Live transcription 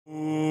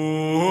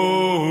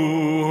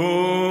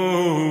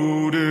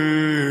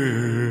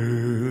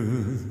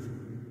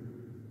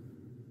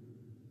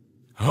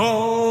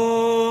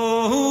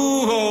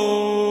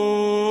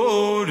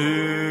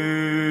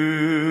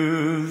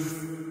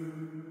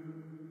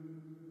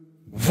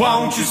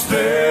Won't you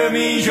spare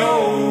me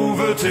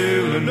over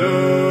till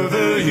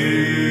another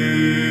year?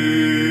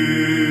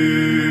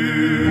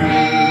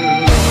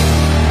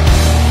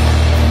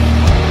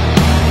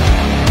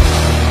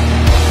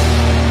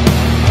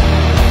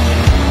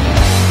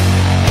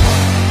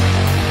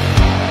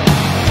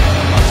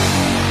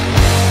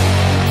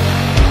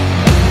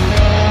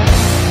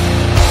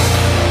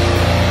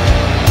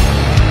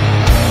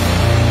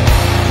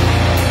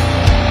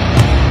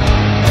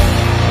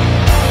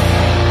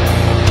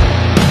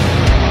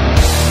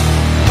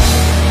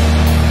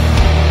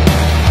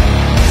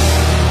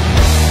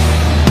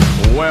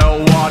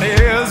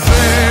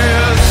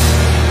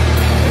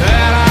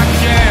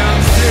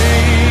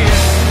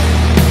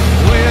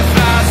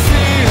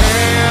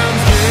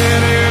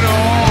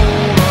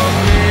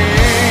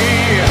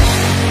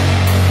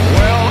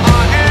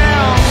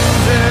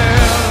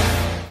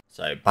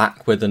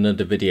 Back with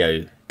another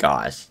video,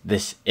 guys.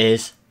 This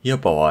is your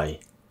boy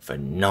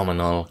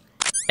Phenomenal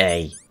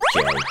AJ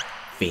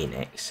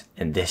Phoenix,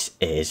 and this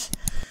is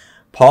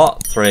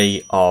part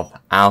 3 of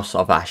House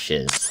of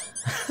Ashes.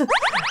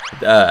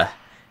 It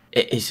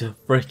is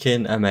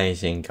freaking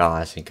amazing,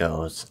 guys and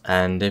girls,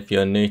 and if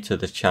you're new to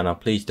the channel,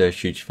 please do a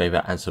huge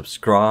favour and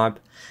subscribe,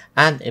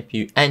 and if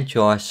you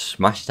enjoy,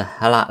 smash the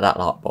hell out of that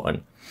like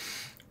button.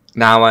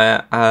 Now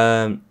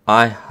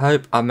I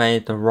hope I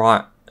made the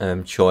right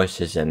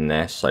choices in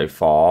this so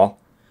far.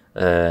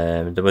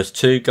 There was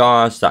 2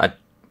 guys that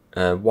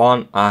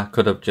one I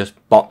could have just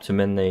bopped him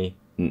in the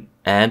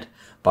head,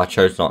 but I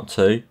chose not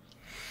to.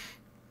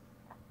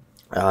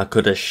 I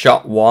could have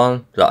shot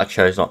one that I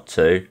chose not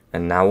to,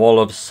 and now all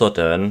of a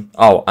sudden,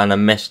 oh, and I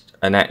missed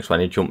an X when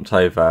he jumped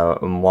over,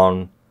 and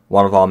one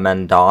of our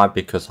men died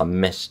because I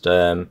missed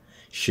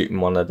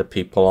shooting one of the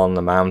people on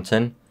the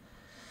mountain.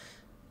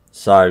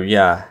 So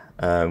yeah.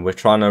 We're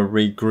trying to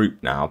regroup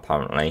now,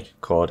 apparently,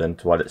 according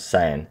to what it's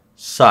saying.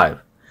 So,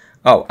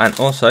 oh, and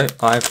also,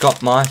 I've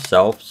got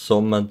myself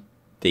some of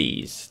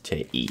these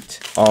to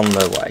eat on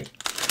the way.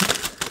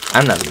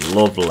 And they're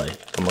lovely,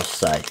 I must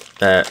say.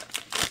 They're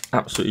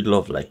absolutely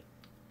lovely.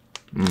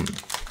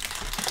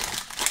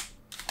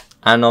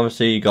 And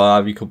obviously, you gotta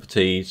have your cup of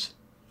teas.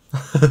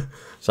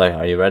 So,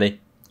 are you ready?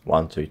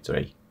 1, 2,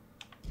 3.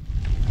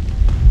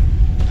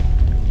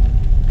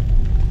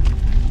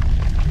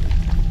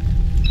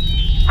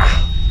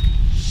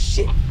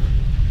 Shit.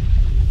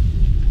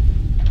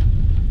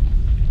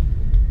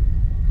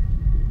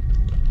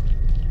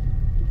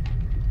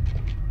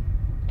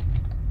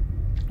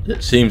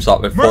 It seems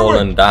like we're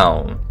falling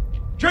down.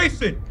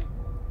 Jason!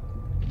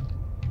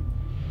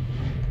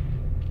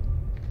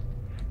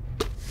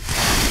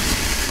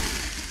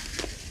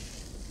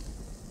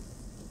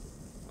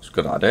 That's a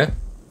good idea.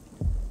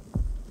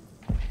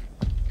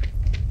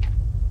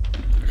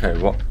 Okay,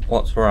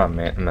 what's around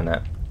me at the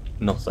minute?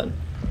 Nothing.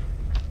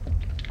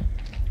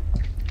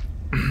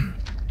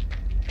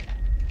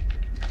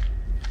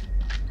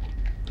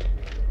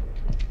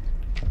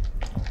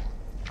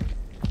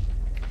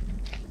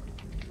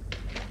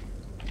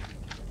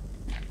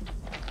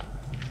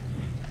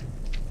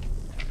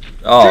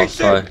 Oh,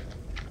 Jason! sorry.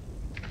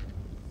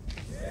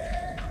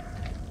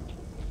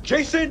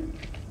 Jason!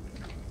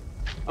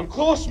 I'm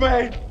close,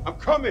 man. I'm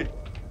coming.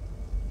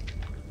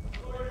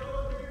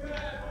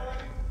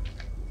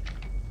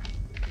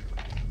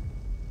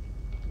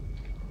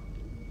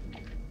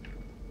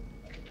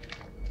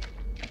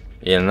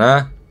 You in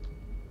there?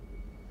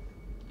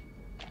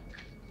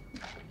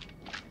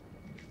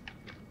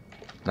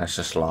 That's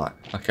just light.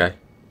 Okay.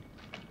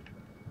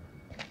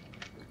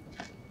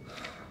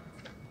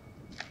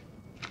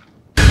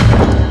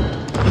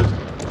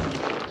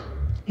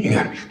 You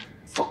gotta be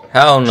fucking.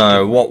 Hell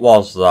no, what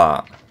was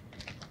that?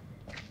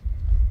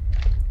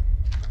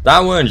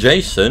 That weren't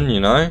Jason,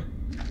 you know.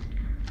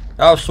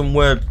 That was some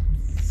weird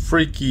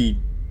freaky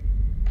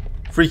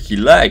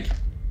leg.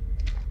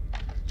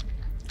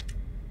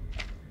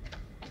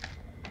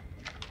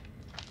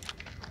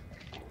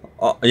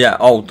 Oh, yeah,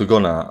 hold the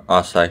gun out,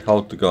 I say,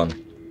 hold the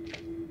gun.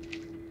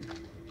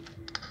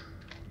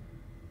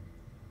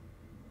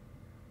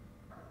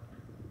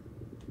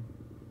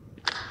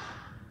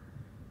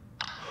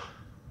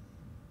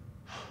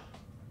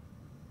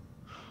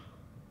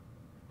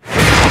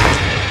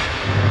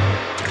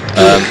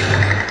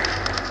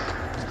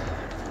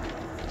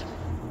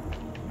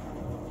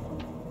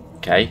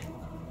 Okay.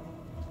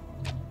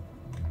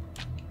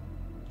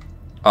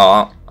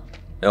 Oh,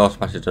 it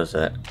automatically does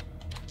it.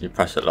 You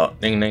press it, look,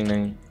 ding ding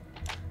ding.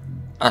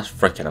 That's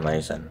freaking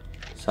amazing.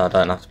 So I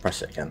don't have to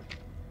press it again.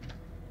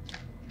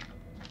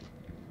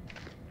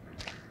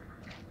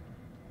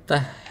 The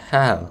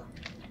hell?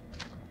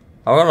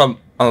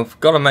 I've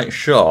got to make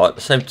sure at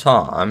the same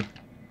time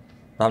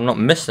that I'm not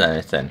missing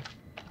anything.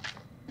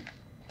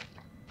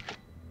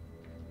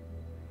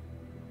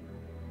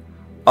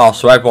 Oh,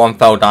 so everyone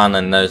fell down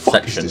in those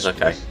sections,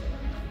 okay.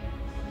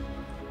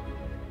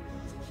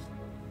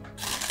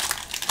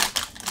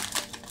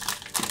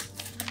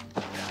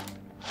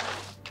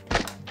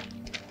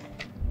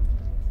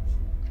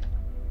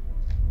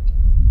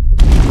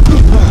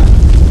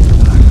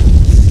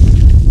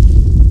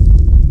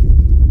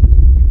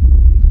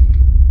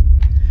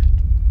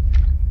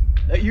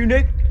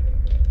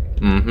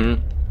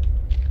 Mm-hmm.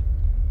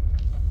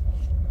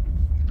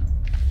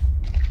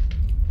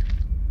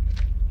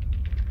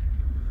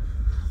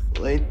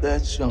 Well, ain't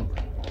that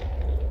something?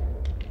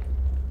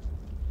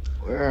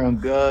 Where on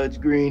God's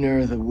green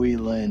earth have we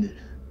landed?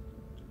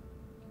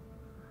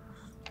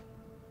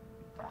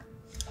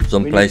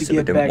 Some We need place to that we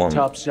get didn't back want.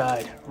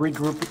 topside,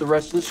 regroup with the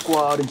rest of the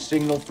squad, and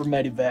signal for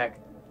medevac.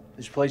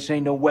 This place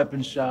ain't no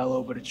weapons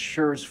silo, but it's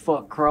sure as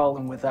fuck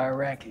crawling with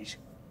Iraqis.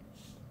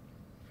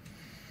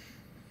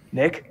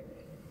 Nick?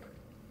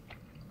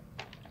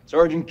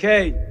 Sergeant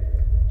K,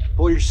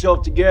 pull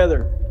yourself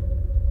together.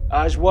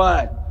 Eyes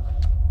wide.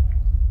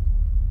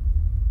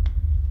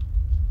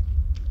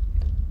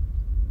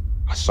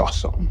 I saw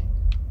something.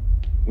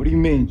 What do you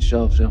mean,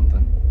 saw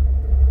something?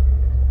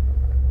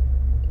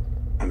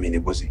 I mean,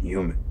 it wasn't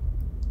human.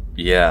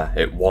 Yeah,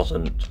 it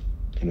wasn't.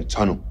 In a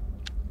tunnel.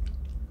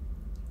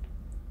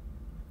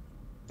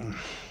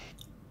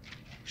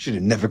 Should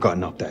have never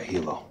gotten up that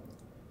helo.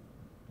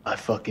 I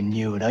fucking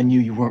knew it. I knew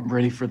you weren't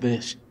ready for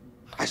this.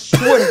 I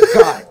swear to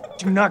God.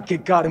 Do not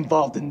get God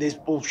involved in this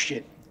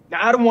bullshit.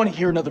 Now, I don't want to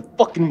hear another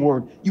fucking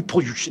word. You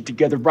pull your shit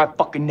together right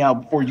fucking now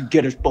before you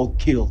get us both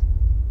killed.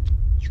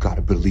 You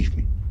gotta believe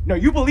me. No,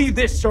 you believe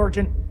this,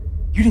 Sergeant.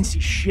 You didn't see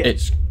shit.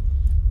 It's...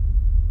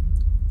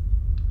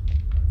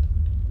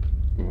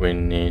 We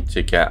need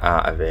to get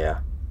out of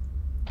here.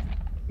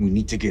 We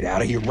need to get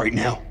out of here right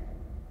now.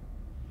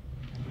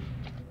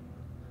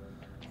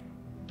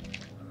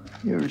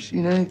 You ever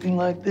seen anything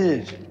like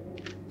this?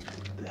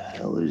 What the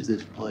hell is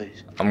this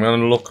place? I'm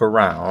gonna look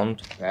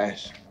around.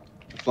 Fast.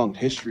 I flunked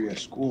history at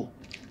school.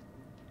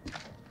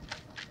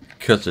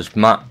 Because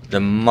there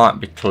might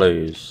be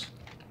clues.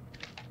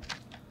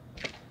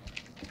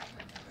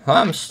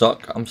 I'm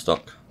stuck. I'm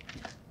stuck.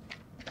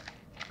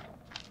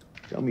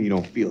 Tell me you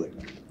don't feel it.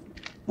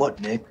 What,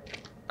 Nick?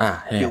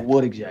 Ah, Yeah, here.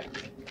 what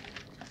exactly?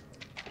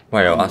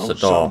 Wait, oh, that's the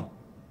door.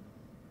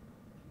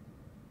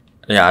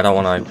 Yeah, I don't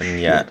want to open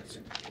yet.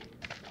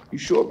 You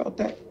sure about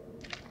that?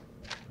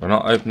 We're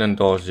not opening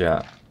doors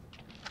yet.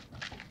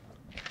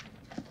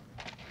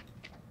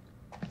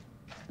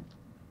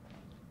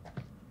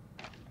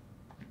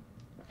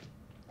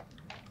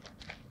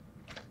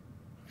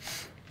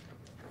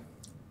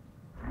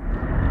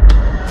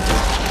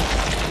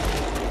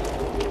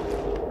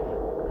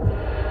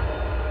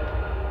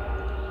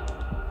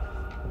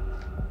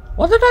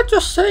 What did I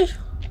just see?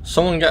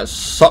 Someone gets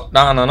sucked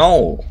down an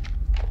hole.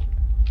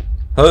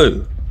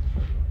 Who?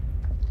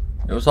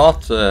 It was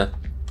hard to...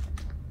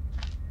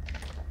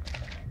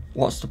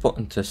 What's the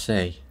button to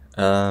see?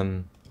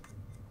 No,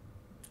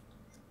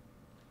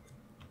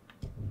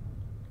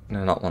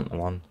 not the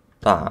one.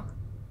 That.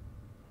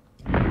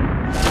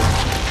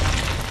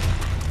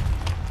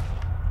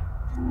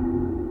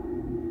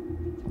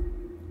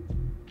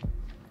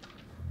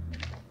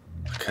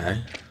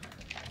 Okay.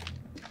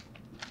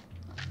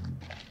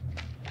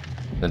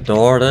 The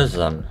door it is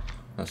then.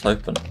 Let's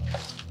open.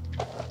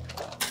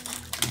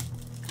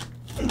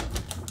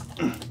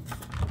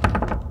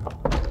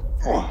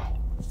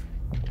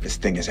 This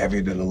thing is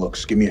heavier than it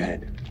looks. Give me a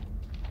hand.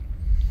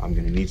 I'm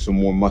gonna need some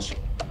more muscle.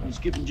 I'm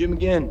skipping Jim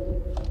again.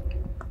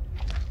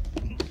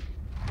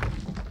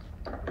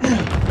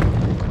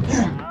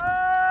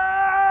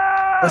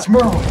 That's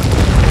Merle.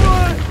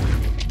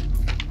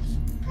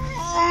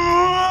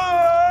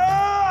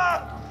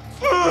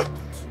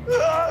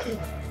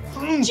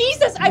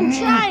 Jesus, I'm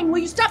trying. Will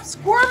you stop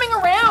squirming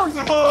around?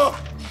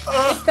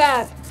 It's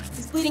bad.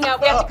 He's bleeding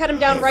out. We have to cut him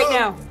down right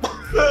now.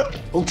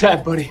 Hold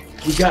tight, buddy.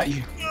 We got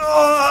you.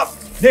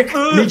 Nick,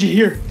 I need you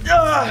here.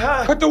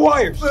 Cut the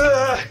wires.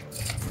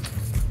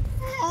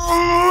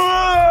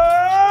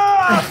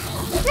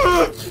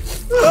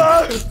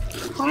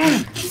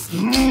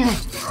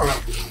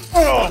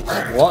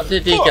 What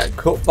did he get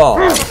cut by?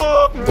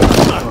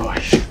 Oh,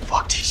 he's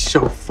fucked. He's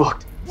so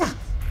fucked.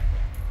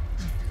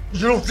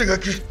 You don't think I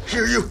can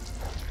hear you?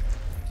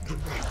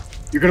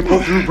 You're gonna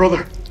pull through,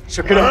 brother.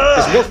 Suck it up.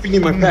 There's morphine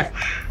in my pack.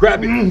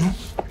 Grab it.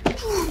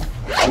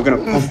 We're gonna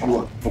pump you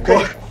up,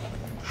 okay?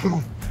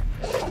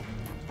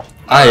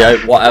 Hey,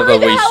 whatever Hurry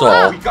the we hell saw.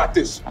 up. We got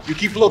this. You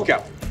keep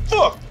lookout.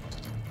 Fuck!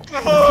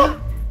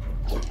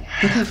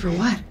 Look out for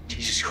what?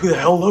 Jesus, who the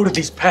hell loaded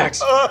these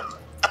packs?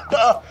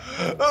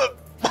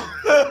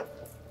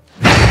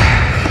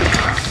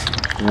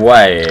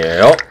 Way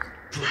up.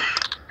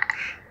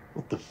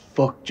 What the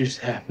fuck just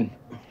happened?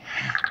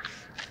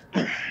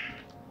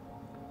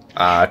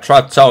 I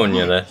tried telling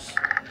you this.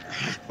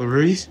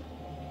 Clarice?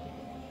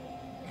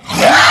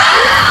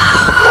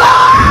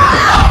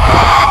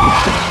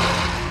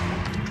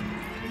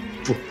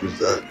 What was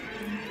that?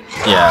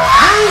 Yeah.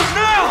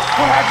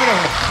 What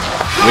happened?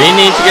 We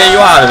need to get you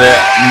out of it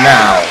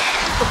now.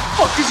 What the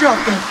fuck is up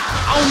there?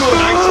 I don't know,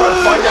 and I ain't trying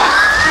to find out.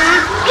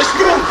 Let's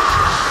go!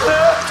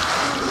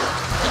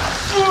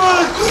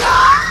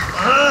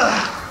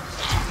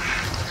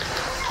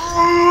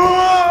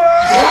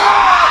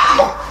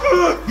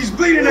 He's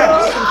bleeding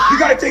out. You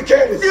gotta take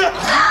care of this.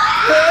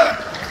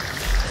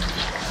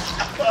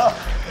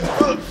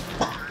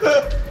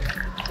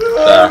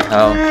 The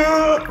hell?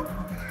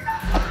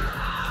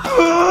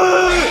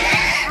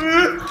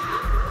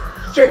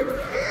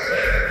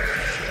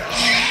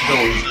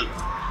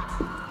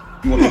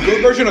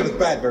 version or the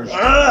bad version?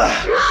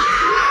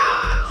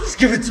 Let's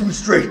give it to him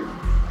straight.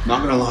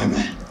 Not gonna lie,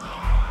 man.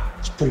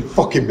 It's pretty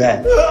fucking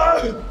bad.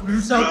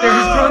 Who's out there?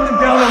 He's throwing them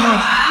down on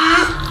us.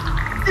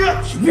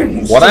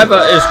 Whatever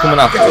is coming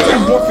after us.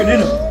 There's morphine in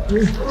him.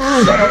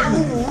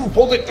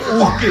 Hold it the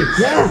fuck in.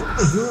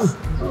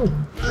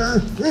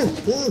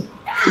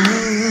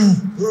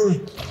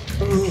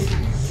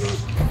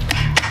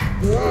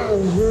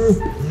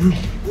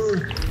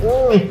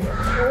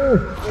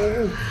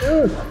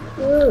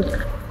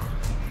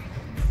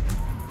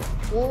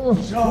 Oh,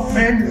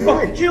 man, you're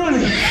fucking killing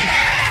him.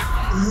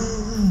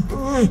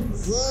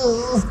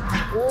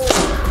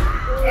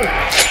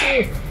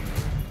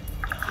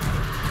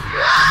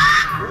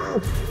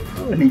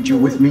 I need you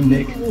with me,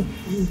 Nick. Nick,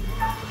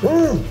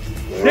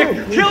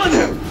 you're killing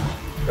him.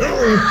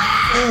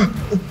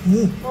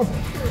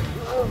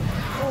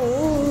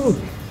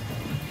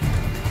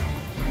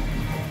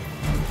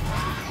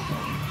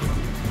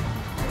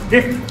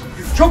 Nick,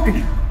 you're choking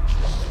him.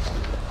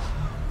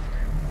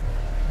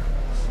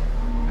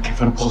 I can't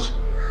find a pulse. I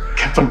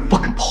can't find a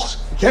fucking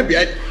pulse. Can't be.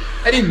 I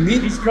didn't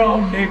mean. He's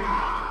gone, Nick.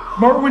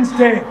 Merwin's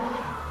dead.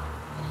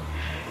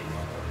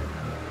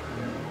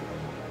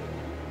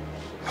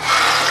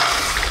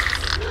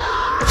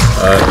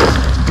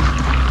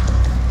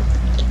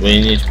 We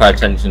need to pay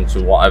attention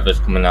to whatever's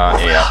coming out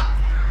here.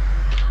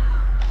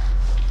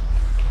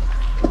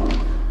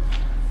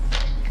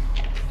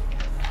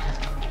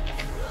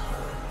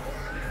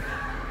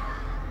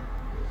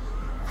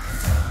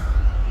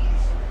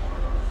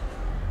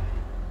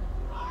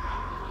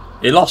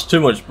 He lost too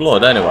much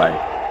blood anyway.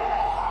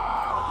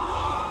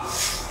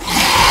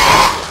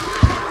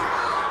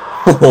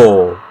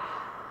 Oh.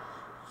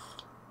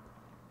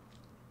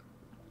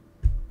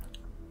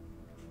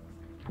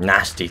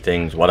 Nasty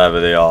things, whatever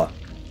they are.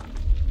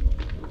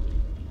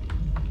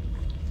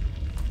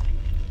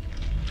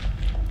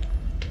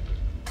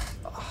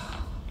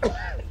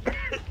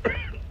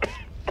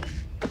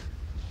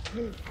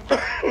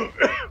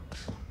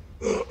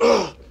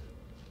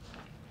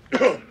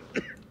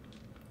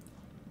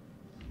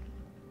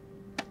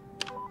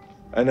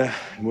 أنا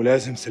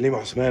الملازم سليم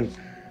عثمان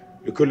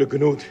لكل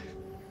الجنود.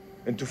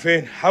 أنتوا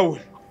فين؟ حول.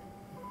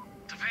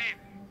 أنت فين؟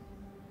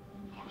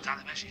 هو البتاع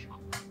ده ماشي؟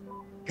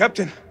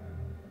 كابتن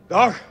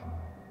دار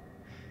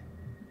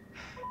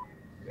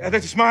قادر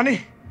تسمعني؟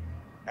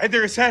 عد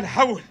الرسالة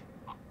حول.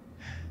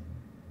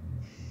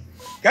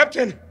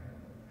 كابتن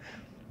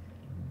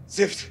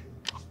زفت.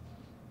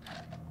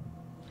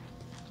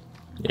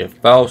 You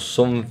fell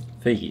some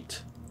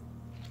feet.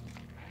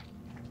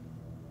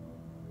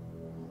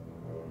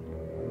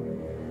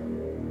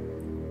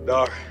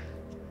 دار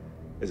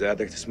إذا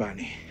قادر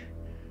تسمعني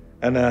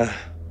أنا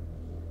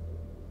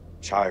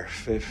مش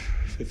عارف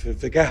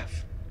في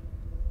كهف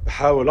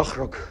بحاول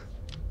أخرج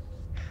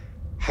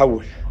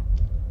حول.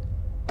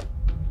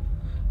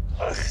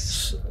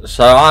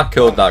 So I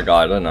killed that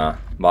guy, didn't I?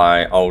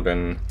 By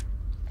holding.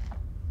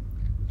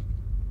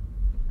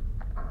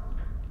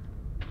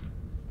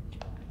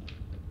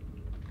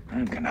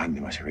 كان عندي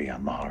مشاريع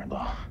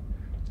النهارده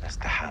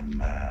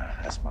استحمى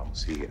اسمع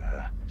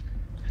موسيقى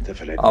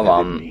احتفالات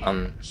طبعا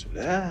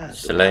لا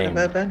سليم.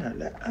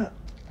 لا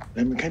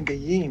لما كان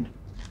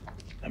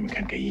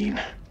جايين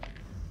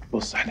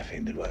بص احنا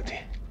فين دلوقتي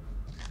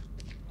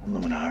والله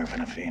ما انا عارف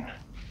انا فين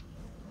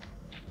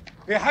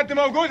في حد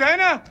موجود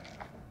هنا؟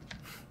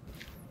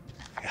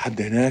 في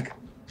حد هناك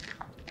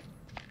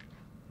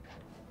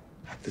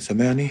حد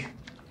سمعني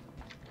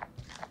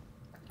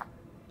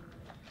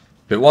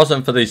If it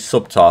wasn't for these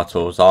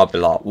subtitles, I'd be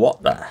like,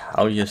 what the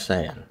hell are you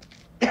saying?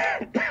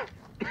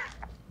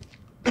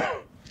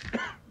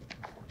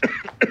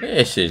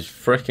 This is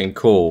freaking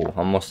cool,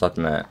 I must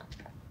admit.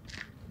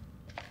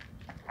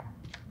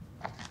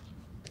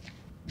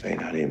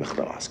 باين عليه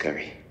مخبأ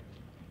عسكري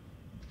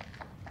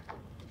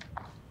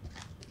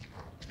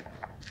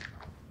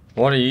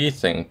What do you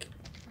think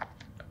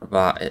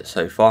about it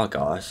so far,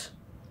 guys?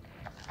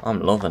 I'm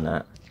loving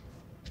it.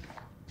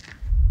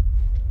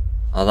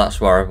 Oh,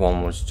 that's where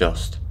everyone was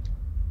just.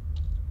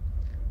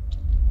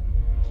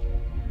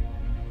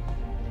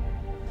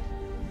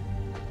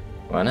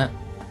 Wasn't it?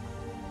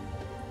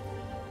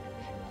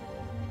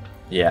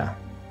 Yeah.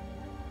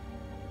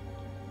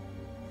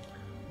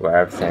 Where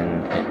everything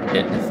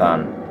hit the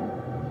fan.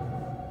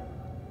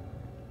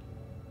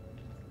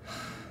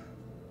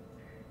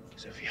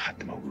 إذا في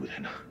حد موجود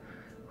هنا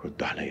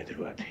رد عليا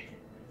دلوقتي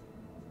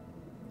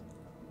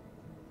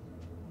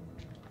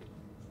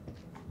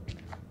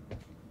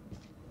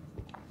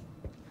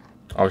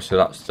Obviously,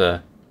 that's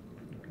the.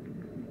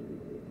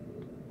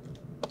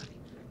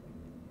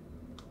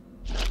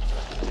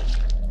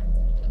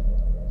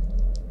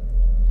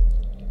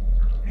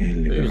 ايه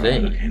اللي Who's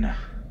جرالك he? هنا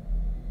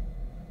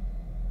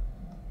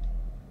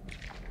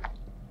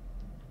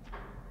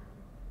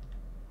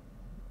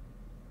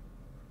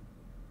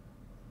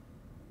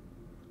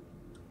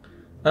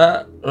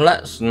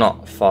Let's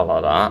not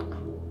follow that.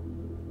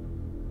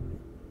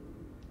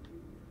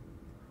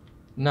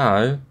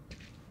 No.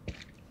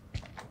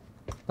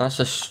 That's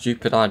a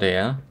stupid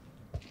idea.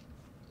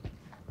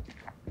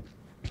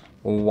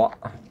 What?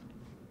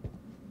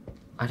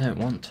 I don't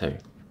want to.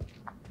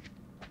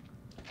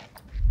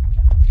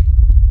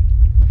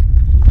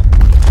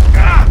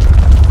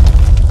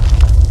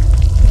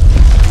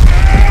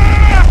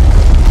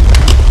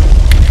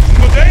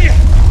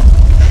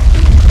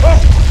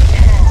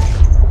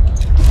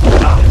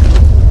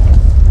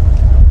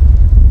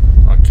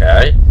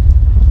 Okay.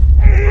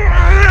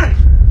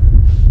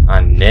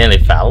 I nearly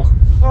fell.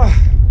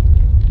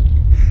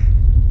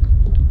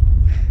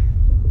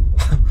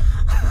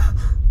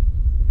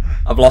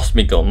 I've lost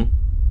my gun.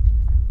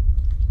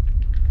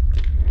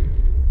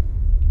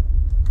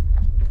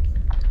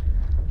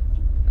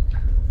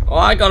 Oh,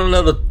 I got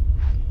another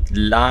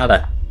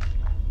ladder.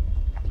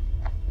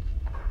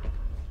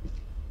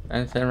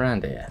 Anything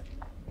around here?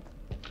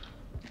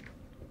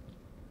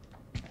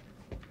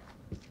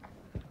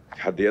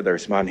 حد يقدر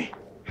يسمعني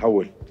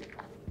حول.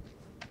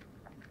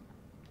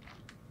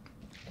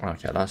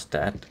 Okay, that's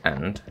dead.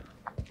 And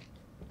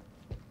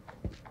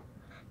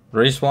the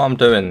reason why I'm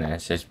doing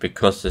this is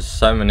because there's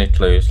so many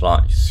clues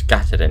like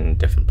scattered in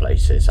different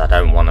places. I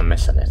don't want to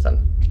miss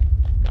anything.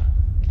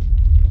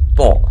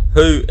 But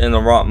who in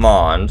the right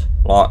mind,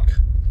 like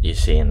you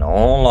see in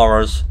all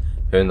horrors,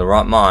 who in the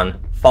right mind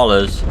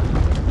follows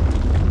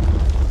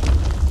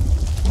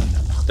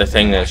the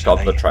thing that's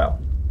got the trail?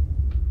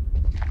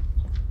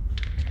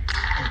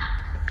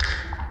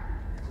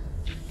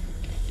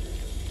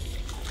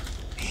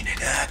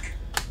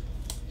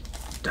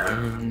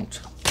 Don't.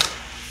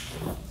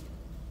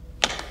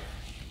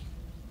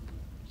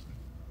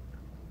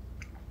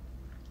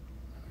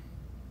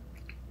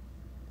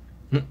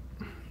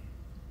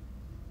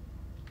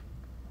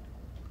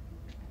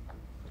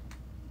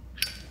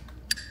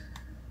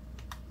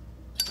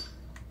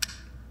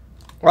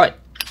 Right.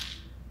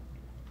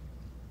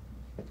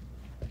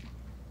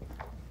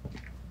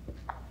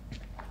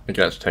 It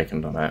gets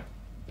taken on out.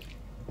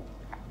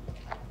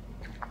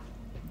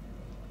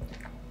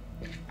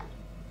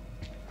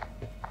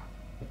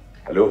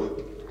 Hello.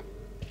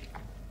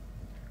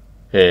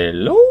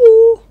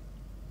 Hello.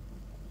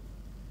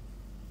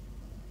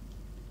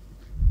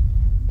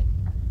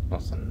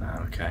 Nothing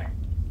now. Okay.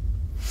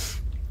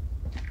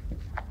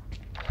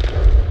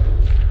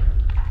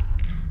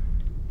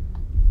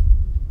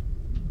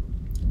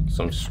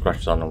 Some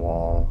scratches on the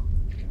wall.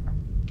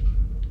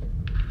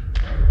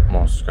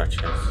 More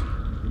scratches.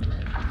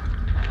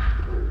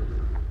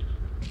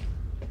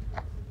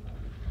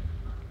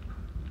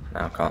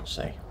 Now I can't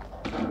see.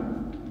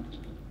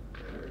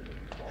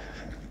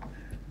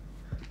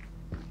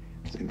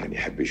 زين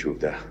يحب يشوف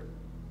ده.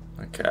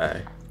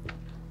 Okay.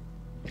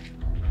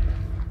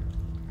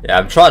 Yeah,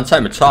 I'm trying to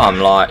take my time,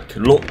 like,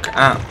 look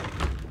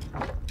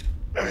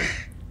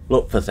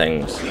for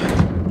things.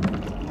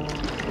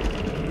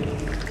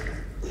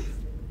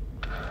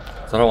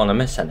 So I don't want to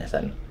miss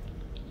anything.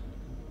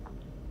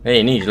 Hey,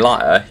 you need your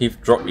lighter.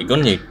 You've dropped your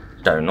gun, you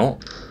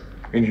donut.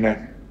 مين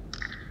هناك؟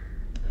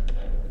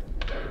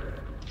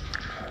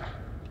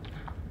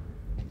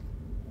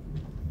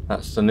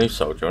 That's the new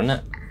soldier, isn't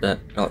it?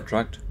 That got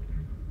dragged.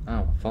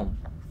 Oh, fun.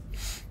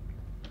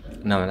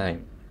 No, it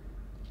ain't.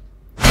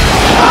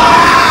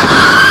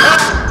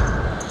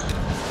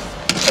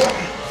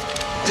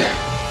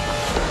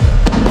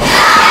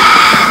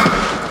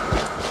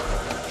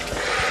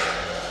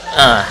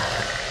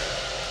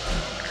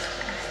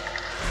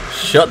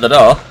 Shut the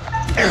door.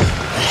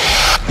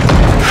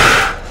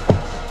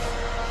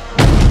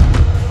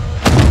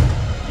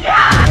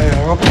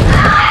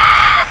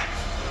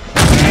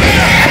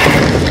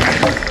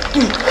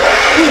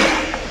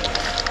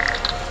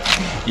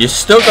 You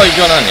still got your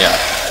gun on you?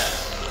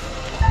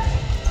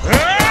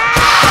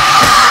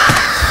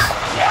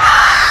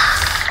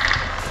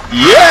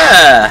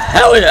 Yeah!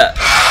 Hell yeah!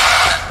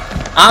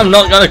 I'm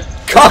not gonna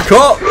cock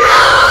up!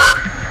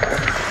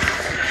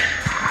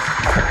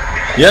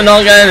 You're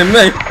not getting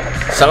me!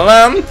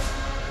 Salam!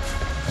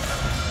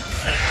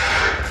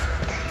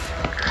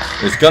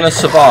 He's gonna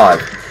survive.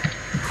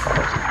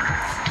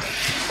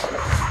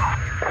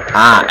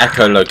 Ah,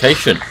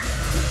 echolocation.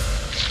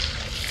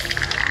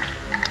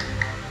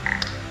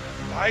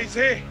 عايز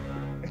ايه؟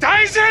 انت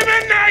عايز ايه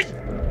مني؟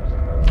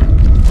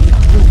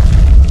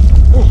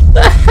 What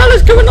the hell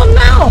is going on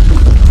now?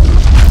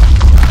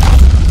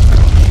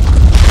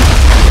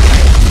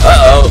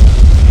 Uh-oh.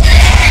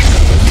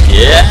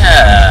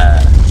 Yeah.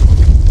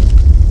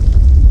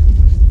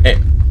 It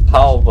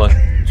power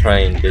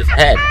trained his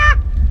head.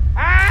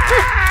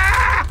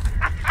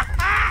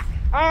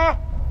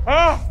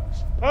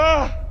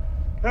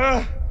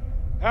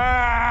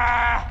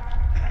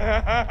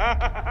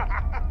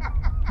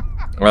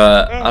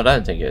 I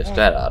don't think it's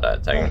dead, I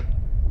don't think.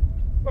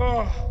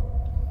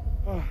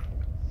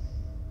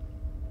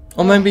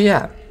 Or maybe,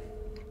 yeah.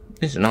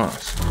 These are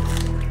nice.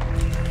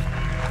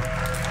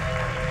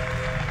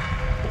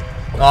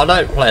 Oh,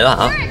 don't play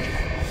that.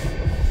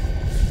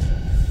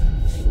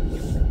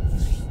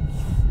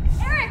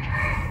 Eric!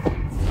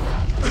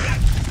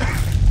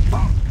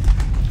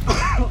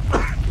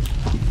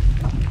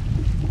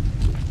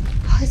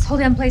 This whole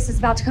damn place is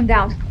about to come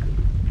down.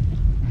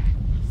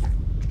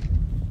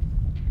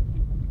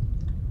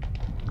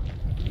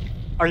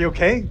 Are you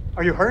okay?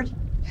 Are you hurt?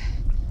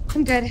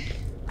 I'm good.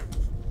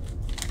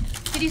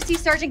 Did you see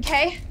Sergeant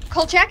K?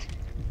 Kolchak?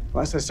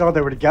 Last I saw, they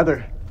were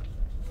together.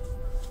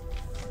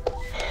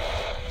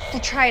 I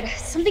tried.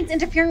 Something's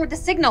interfering with the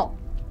signal.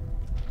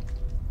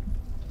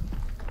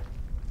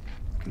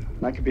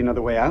 That could be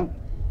another way out.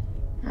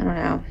 I don't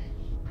know.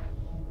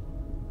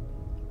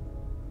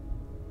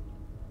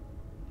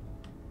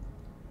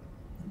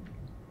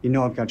 You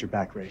know I've got your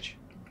back, Rach.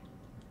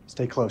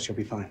 Stay close, you'll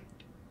be fine.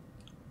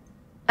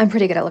 I'm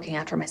pretty good at looking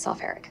after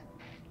myself, Eric.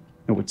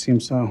 It would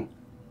seem so.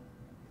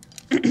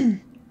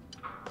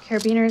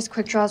 Carabiners,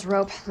 quick draws,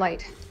 rope,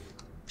 light.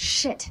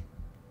 Shit.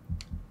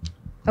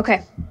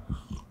 Okay,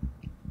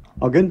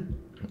 All good?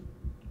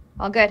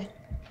 all good.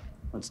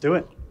 Let's do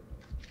it.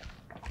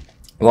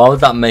 Why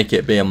would that make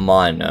it be a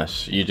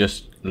minus? You're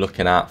just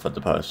looking out for the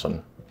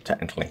person,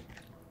 technically.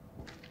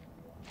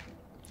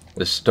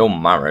 They're still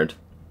married,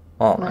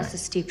 aren't Well, they? it's a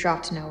steep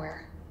drop to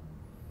nowhere.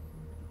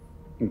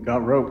 We've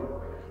got rope.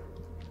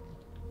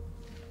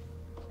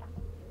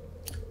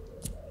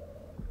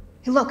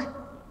 Hey, look.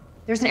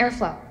 There's an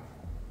airflow.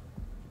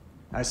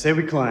 I say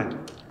we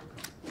climb.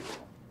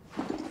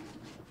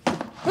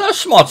 That's the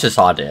smartest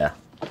idea.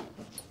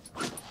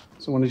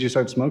 So when did you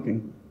start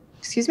smoking?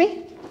 Excuse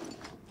me?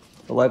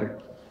 The lighter.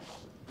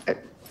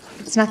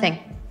 It's nothing.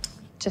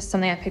 Just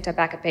something I picked up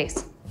back at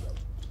base.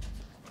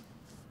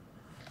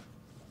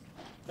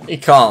 You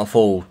can't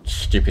afford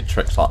stupid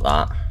tricks like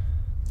that.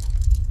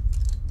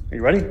 Are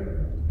you ready?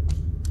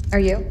 Are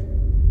you?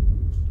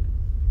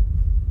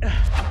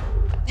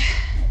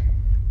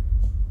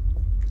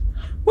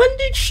 When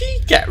did she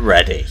get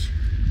ready?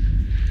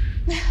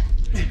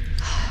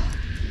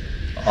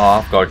 Oh,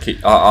 I've got to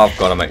keep. I've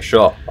got to make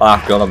sure.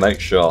 I've got to make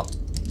sure.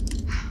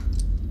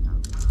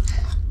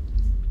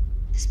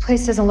 This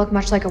place doesn't look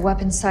much like a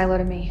weapons silo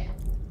to me.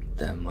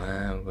 Then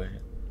why we?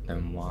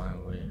 Then why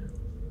we?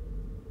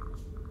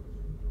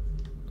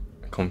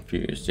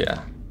 Confused,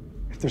 yeah.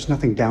 If there's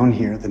nothing down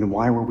here, then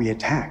why were we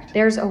attacked?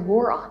 There's a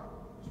war on.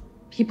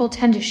 People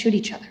tend to shoot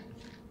each other.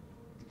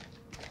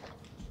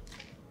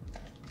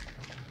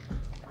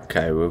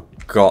 Okay, we've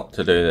got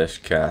to do this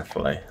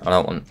carefully. I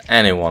don't want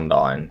anyone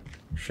dying,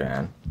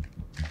 Shan.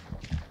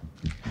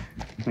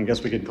 I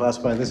guess we could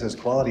classify this as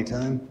quality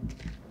time.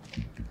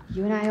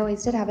 You and I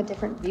always did have a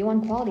different view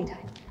on quality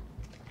time.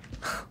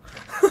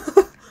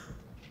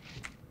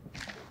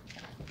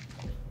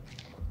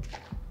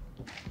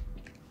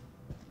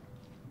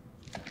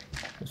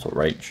 That's what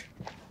Rach.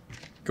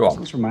 Go Does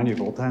on. this remind you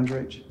of old times,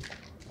 Rach?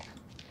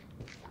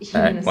 You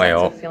mean the way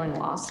sense up. of feeling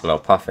lost? A little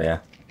puffy, yeah.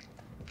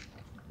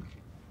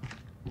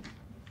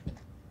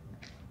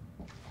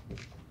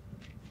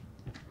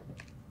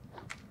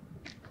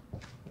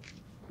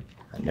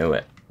 I knew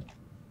it.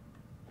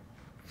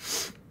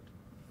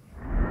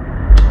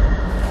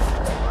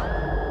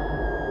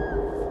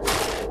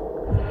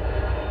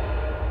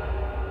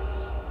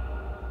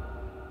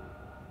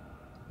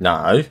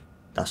 No,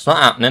 that's not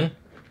happening.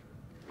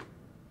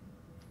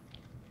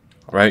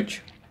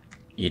 Roach,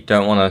 you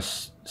don't want to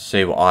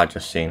see what I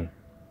just seen.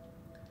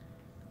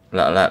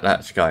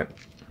 Let's go.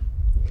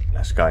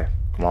 Let's go.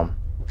 Come on.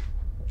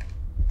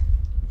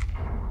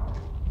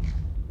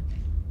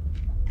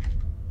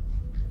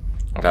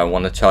 I don't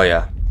want to tell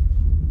you.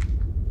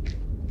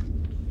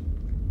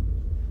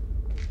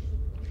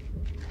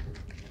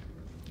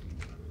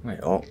 Wait,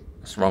 oh,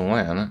 that's the wrong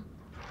way, isn't it?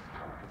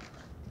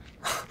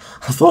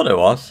 I thought it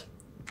was.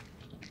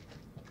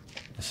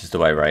 This is the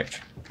way, Rach.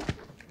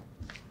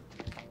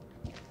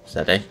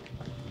 Steady.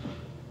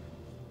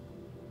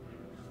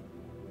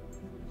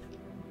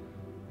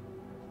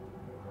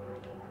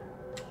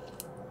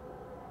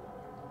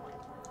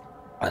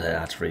 I don't know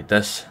how to read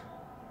this.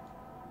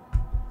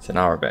 It's in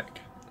Arabic.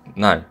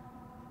 No.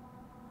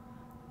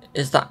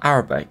 Is that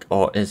Arabic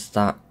or is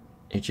that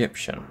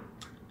Egyptian?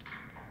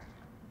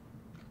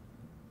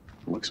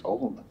 It looks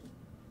old.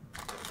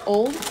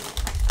 Old?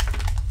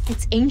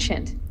 It's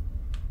ancient.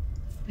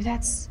 But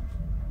that's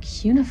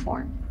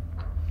cuneiform.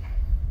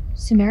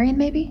 Sumerian,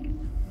 maybe?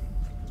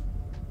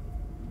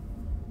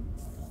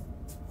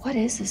 What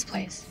is this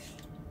place?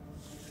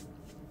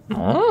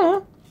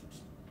 Oh.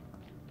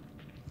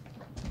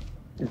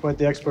 You're quite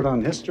the expert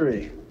on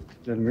history.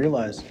 Didn't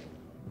realize.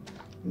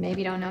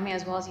 Maybe you don't know me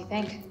as well as you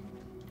think.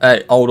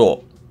 Hey, hold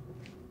up.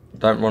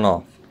 Don't run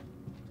off.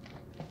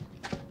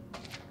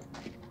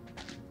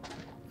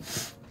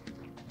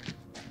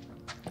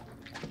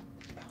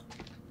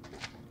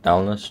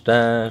 Down the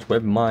stairs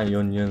with my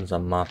onions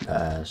and my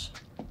pears.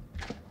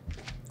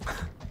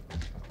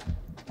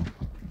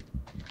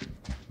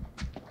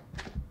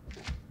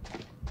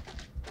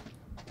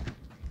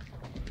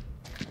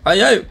 I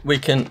hope we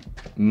can,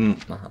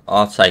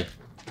 I'd say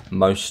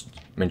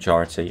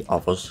majority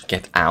of us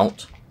get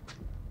out.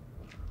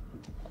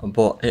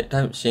 But it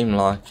don't seem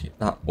like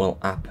that will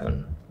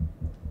happen.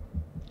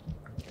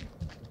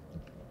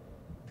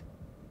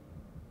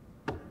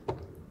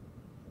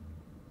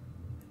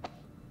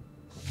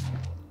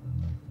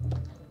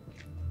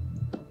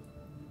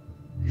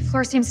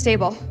 Floor seems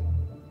stable.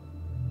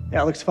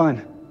 Yeah, it looks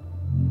fine.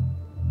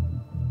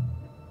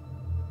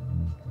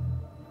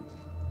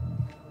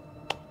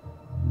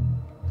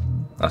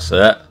 That's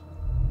it.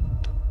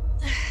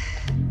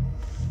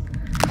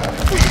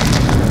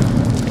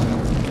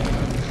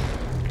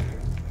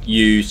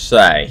 You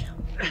say.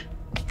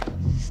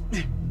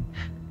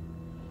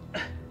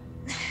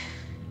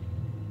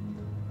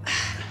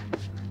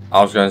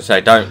 I was going to say,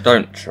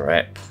 don't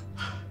trip.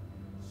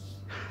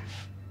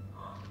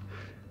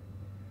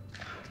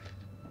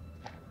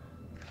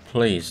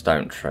 Please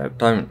don't trip.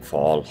 Don't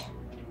fall.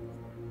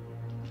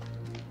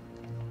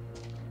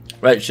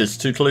 Right,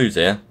 just 2 clues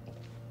here.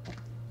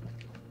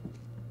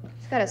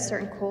 It's got a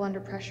certain coal under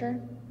pressure.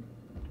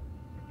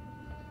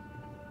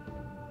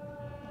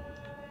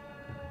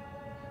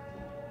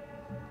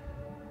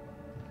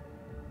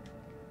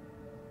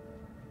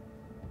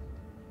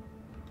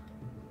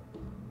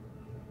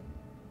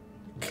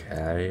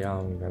 Okay,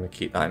 I'm gonna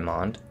keep that in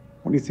mind.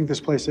 What do you think this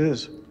place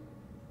is?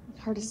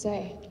 Hard to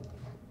say.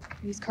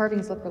 These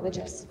carvings look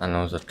religious. And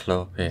there's a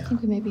clue up I here.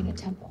 think we may be in a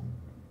temple.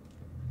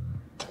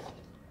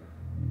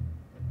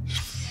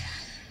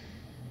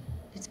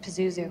 It's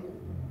Pazuzu.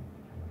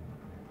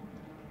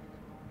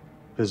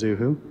 Pazu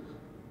who?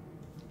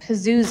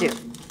 Pazuzu.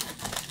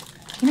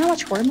 You know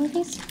watch horror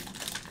movies?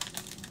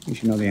 You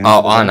should know the answer.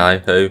 Oh, to I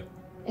that. know who.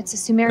 It's a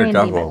Sumerian The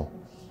demon. devil.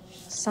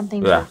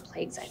 Something Yeah. for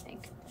plagues, I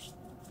think.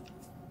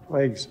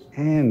 Plagues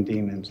and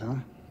demons, huh?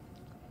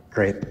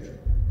 Great.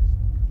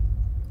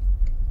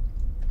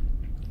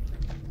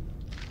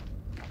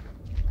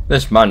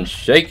 This man's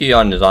shaky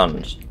on his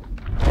hands.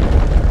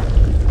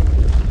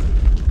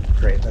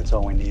 Great, that's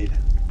all we need.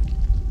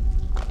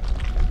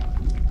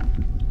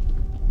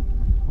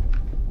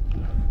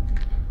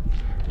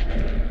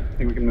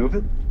 Think we can move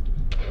it?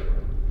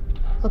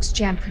 Looks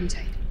jammed pretty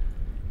tight.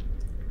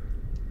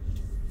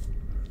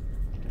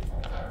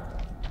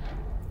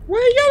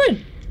 Where are you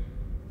going?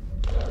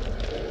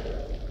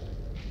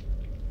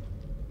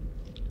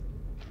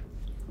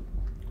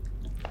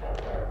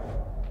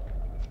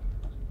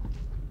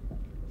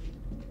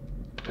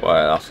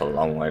 Well, that's a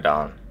long way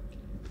down.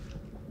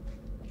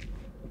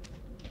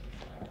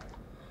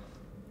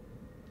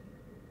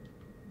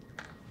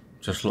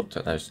 Just looked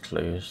at those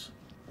clues.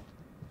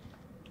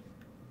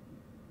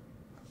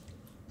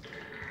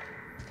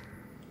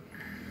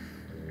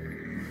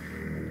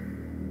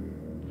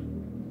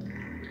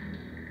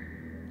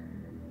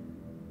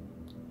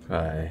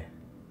 Okay.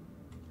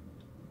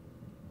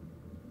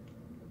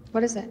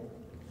 What is it?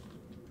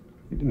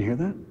 You didn't hear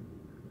that?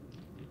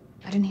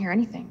 I didn't hear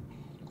anything.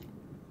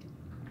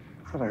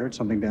 I thought I heard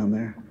something down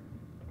there.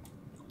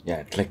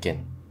 Yeah,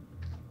 clicking.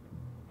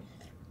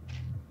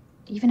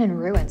 Even in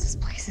ruins, this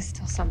place is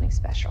still something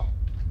special.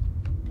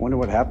 Wonder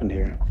what happened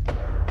here.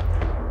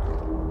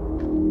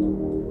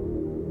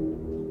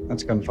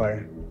 That's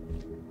gunfire.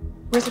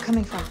 Where's it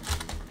coming from?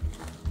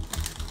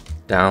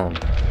 Down.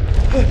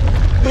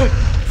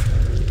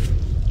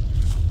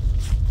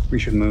 We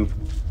should move.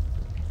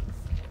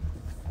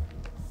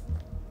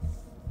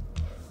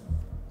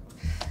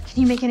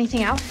 Can you make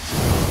anything out?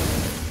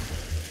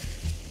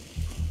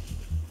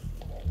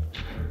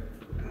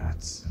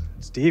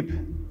 It's deep.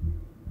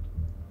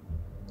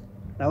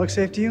 That looks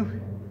safe to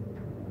you?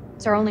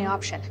 It's our only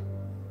option.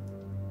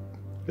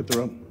 Get the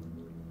rope.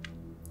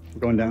 We're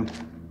going down.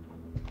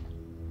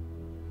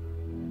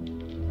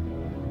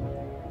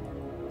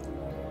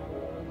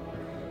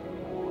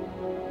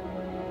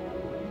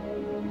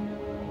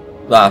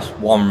 That's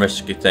one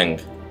risky thing.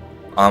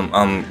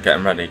 I'm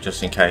getting ready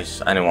just in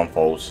case anyone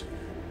falls.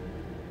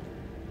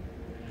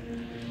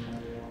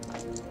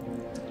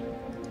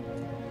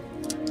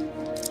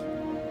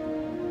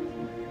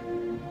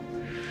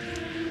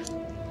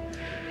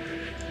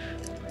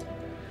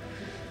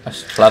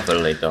 That's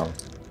cleverly done.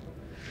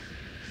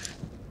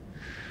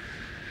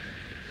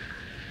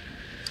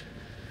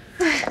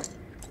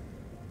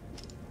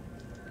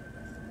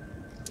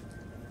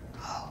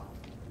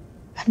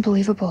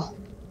 Unbelievable.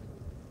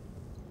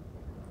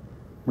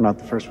 We're not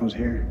the first ones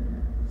here.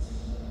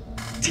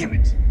 Damn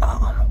it.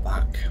 Oh, I'm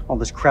back. All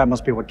this crap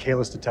must be what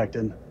Kayla's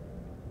detected.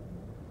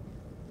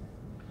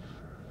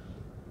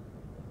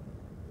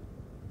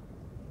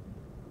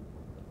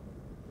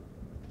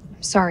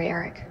 I'm sorry,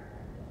 Eric.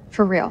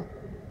 For real.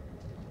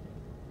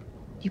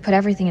 You put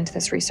everything into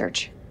this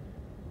research.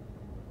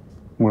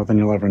 More than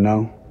you'll ever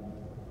know.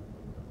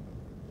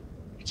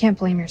 You can't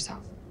blame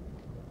yourself.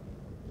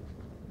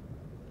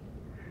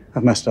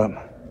 I've messed up.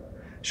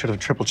 Should have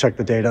triple-checked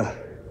the data.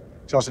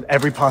 Exhausted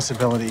every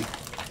possibility.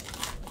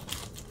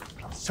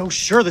 I'm so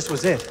sure this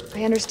was it.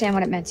 I understand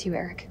what it meant to you,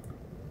 Eric.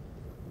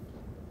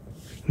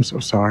 I'm so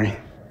sorry.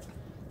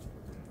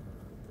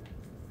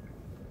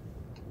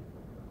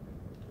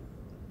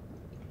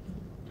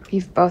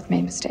 We've both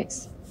made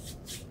mistakes.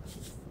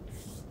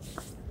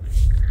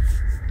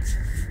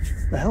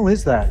 The hell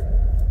is that?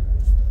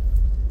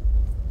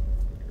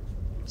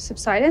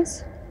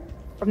 Subsidence?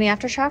 From the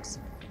aftershocks?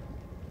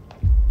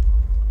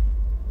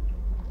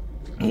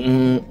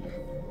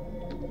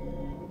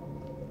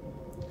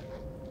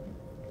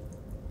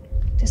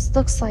 This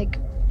looks like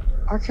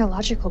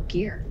archaeological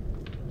gear.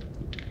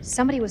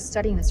 Somebody was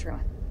studying this ruin.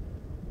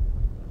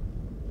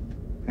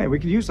 Hey, we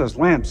could use those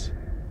lamps.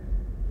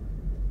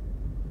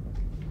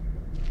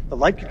 The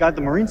light could guide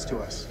the Marines to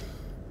us.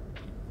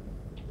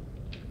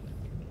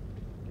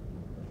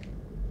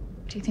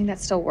 Do you think that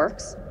still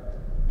works?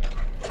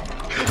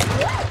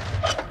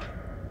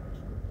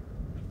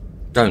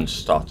 Don't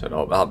start it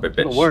up. That'd be a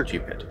bit It'll work.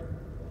 stupid.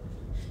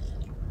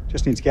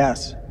 Just needs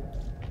gas.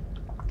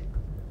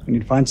 We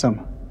need to find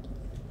some.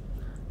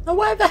 Now,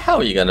 where the hell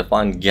are you going to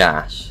find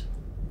gas?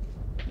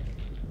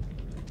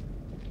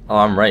 Oh,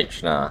 I'm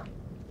rich now.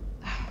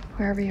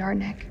 Wherever you are,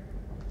 Nick.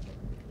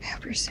 I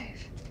hope you're safe.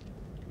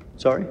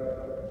 Sorry?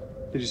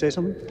 Did you say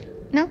something?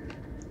 No.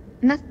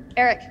 No.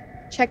 Eric,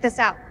 check this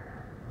out.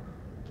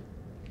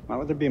 Why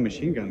would there be a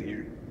machine gun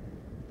here?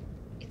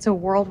 It's a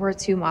World War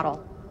II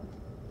model.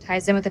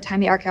 Ties in with the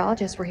time the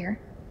archaeologists were here.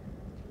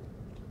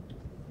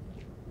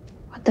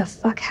 What the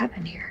fuck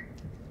happened here?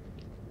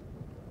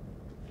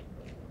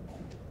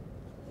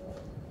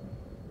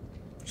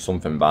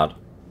 Something bad.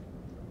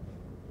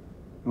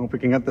 I hope we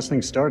can get this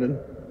thing started.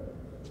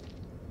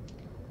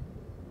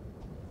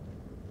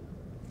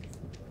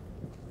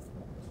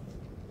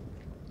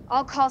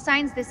 All call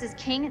signs, this is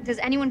King. Does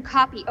anyone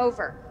copy?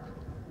 Over.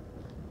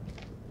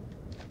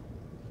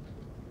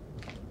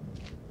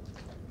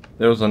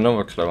 There was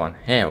another clue on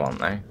here, wasn't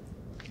there?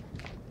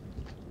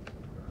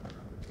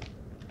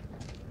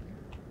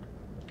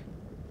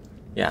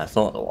 Yeah, I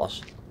thought there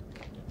was.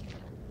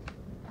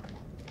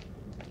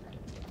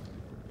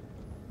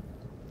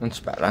 That's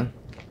better then.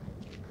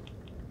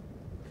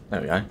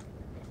 There we go.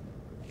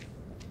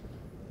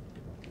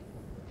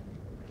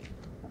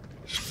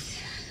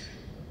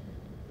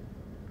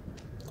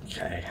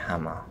 Okay,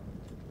 hammer.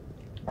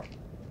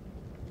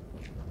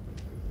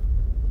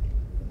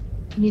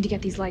 We need to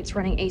get these lights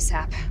running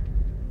ASAP.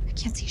 I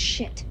can't see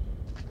shit.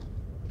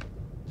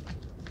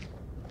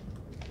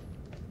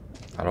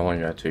 I don't want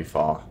to go too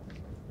far.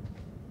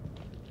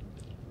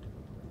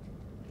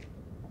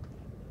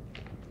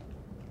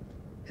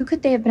 Who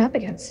could they have been up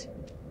against?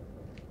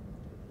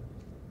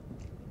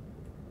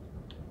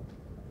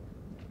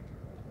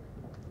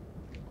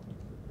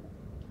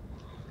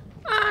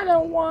 I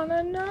don't want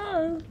to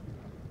know.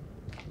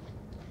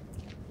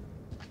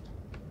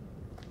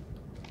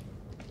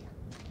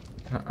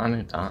 I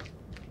need that.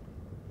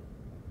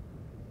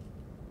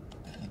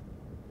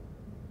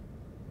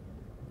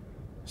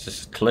 Is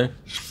this a clue?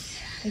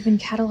 They've been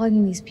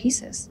cataloging these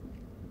pieces.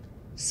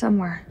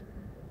 Somewhere.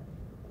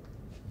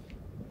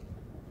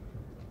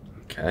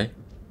 Okay.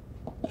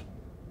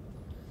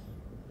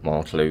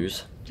 More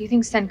clues. Do you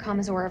think CENTCOM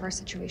is aware of our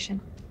situation?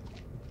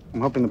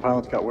 I'm hoping the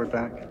pilots got word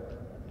back.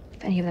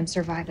 If any of them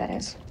survive, that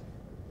is.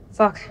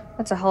 Fuck,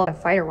 that's a hell of a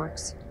fighter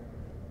works.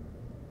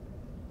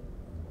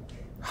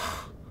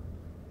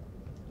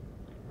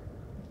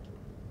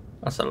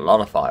 That's a lot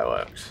of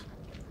fireworks.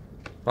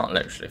 Not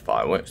literally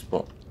fireworks,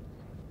 but...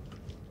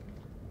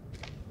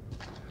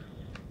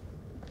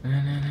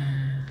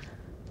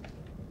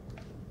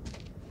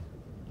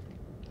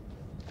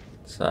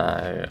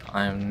 So,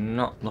 I'm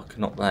not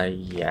looking up there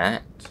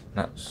yet.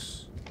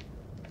 Let's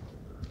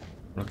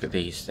look at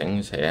these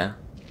things here.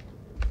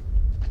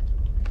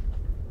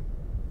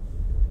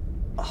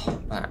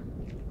 Oh, that.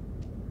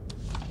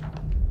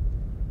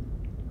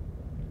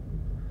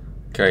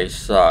 Okay,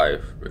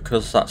 so,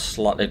 because that's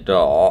slightly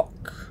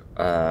dark,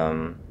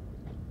 I'd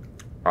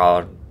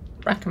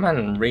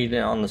recommend reading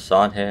it on the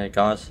side here,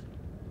 guys.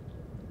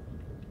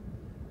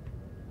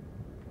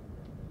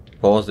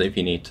 Pause it if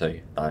you need to,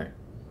 though.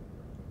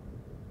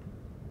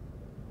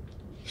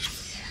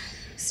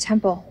 This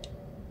temple,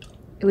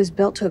 it was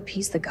built to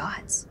appease the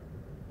gods.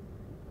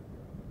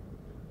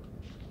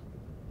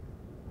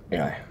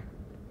 Yeah.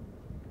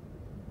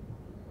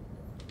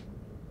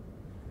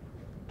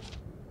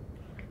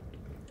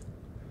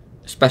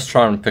 It's best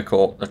try and pick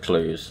up the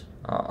clues.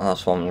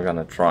 That's what I'm going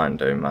to try and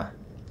do my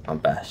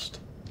best.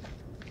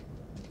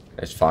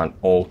 Is find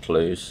all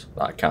clues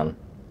that I can.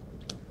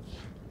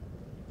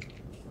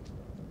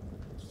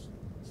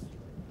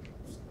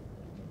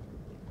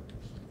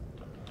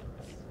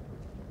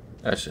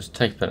 Let's just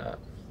tape it.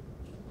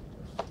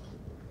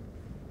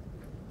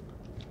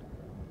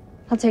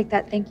 I'll take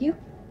that, thank you.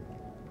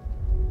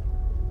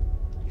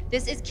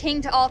 This is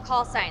King to all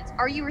call signs.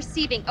 Are you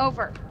receiving?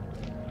 Over.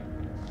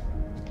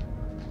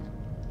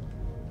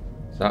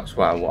 So that's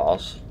where I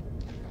was.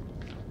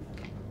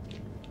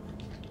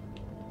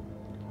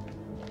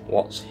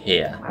 What's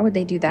here? Why would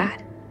they do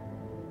that?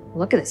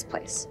 Look at this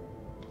place.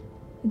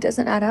 It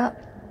doesn't add up.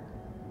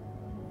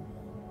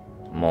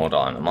 More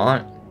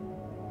dynamite.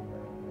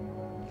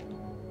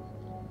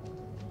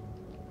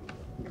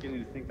 I'm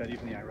beginning to think that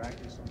even the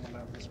Iraqis don't know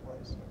about this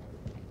place.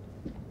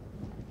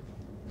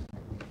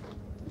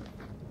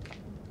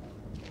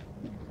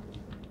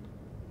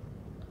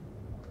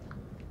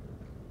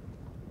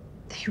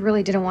 They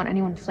really didn't want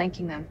anyone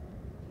flanking them.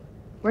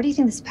 Where do you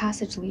think this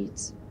passage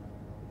leads?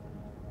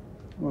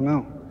 Well,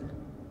 no.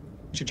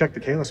 We should check the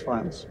Kalis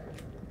files.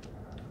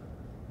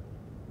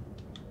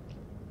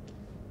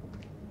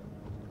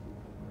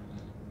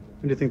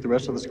 What do you think the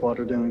rest of the squad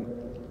are doing?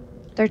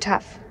 They're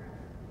tough.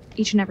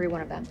 Each and every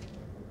one of them.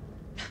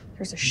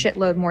 There's a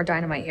shitload more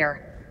dynamite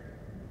here.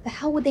 The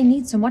hell would they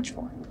need so much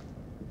for?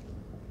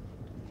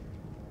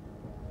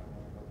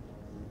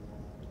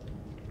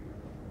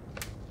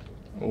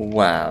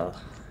 Well.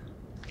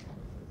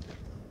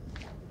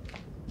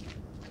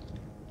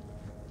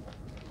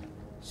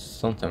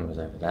 Something was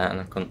over there and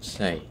I couldn't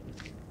see.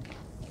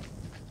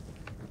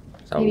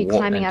 So Maybe I walked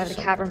climbing out of into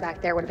the something. cavern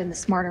back there would have been the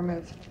smarter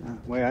move.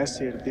 The way I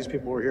see it, if these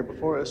people were here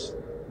before us,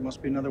 there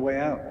must be another way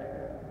out.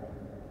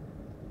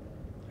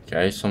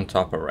 Okay, some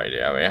type of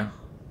radio here.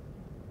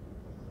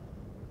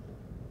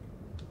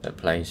 That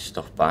plays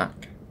stuff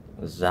back.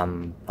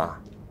 Zamba. I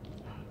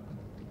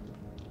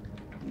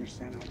don't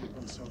understand how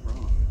people are so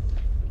wrong.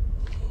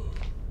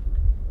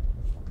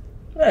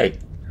 Hey,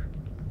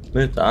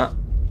 move that.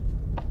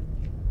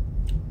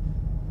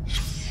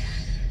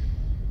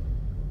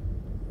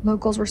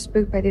 Locals were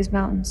spooked by these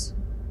mountains.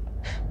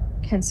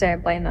 Can't say I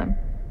blame them.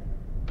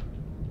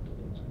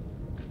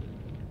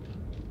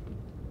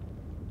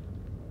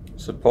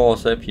 So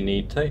pause if you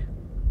need to.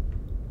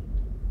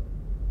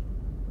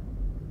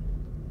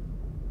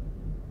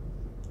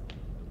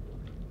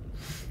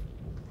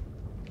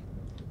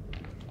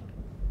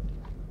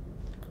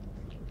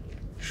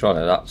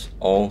 Surely that's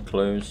all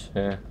clues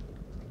here.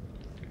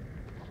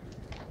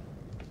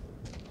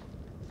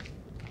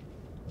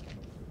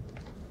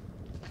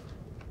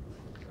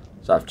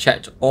 So I've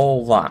checked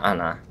all that,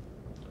 Anna.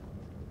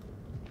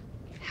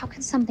 How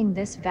can something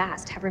this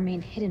vast have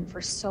remained hidden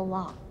for so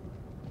long?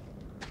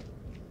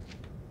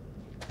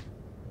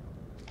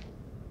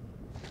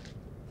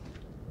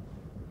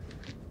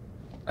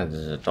 And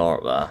there's a door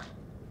up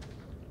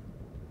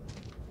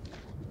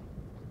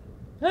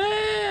there.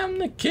 Hey, I'm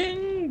the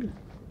king!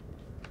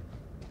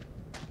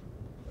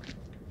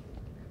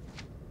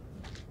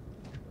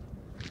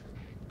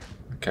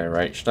 Okay,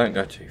 Rach, don't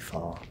go too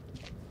far.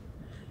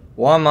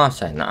 Why am I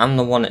saying that? I'm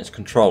the one that's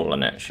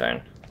controlling it,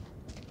 Shane.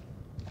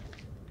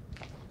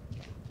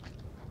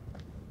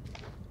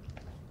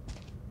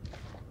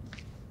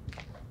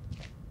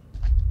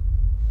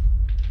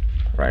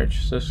 Rach,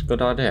 is this a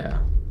good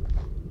idea?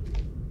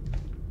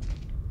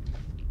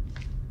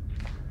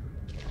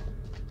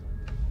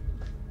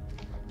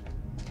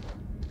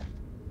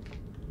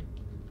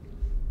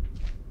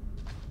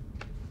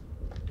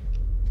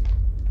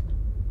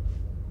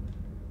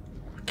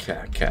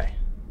 Okay.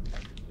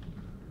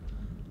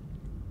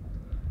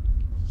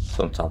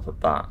 Some type of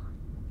bat.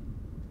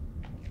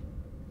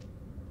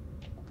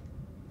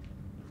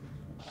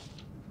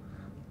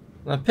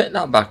 I pick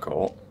that back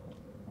up.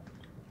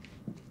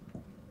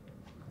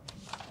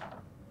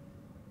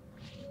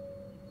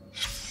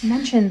 It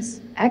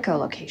mentions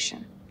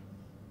echolocation.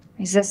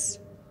 Is this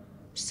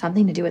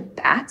something to do with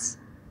bats?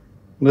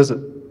 What is it?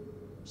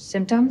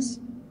 Symptoms?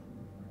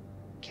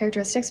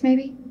 Characteristics,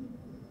 maybe?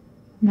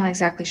 I'm not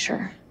exactly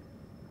sure.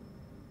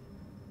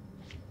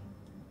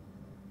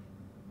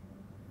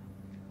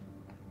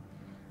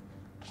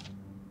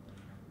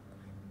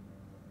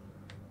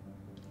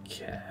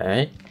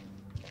 Okay.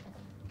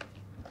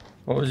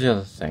 What was the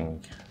other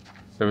thing?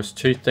 There was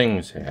two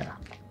things here.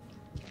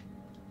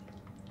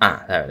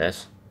 Ah, there it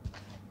is.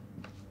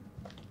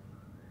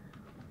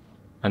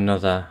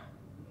 Another.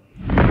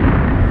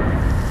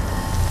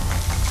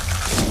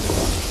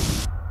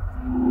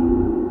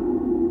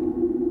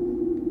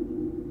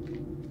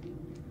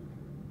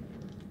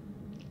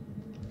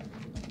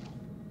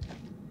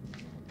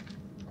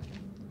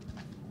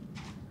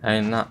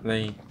 Ain't that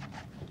the...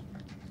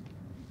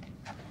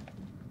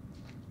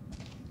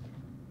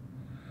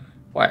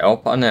 Wait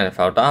up, I nearly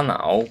fell down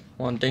that hole.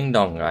 What a ding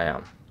dong I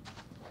am.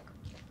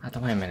 Wait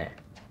a minute.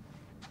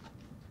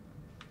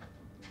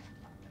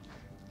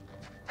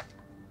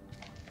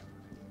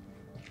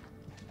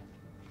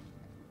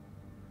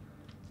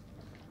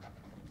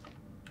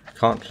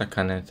 Can't click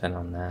on anything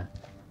on there.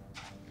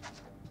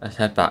 Let's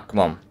head back, come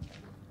on.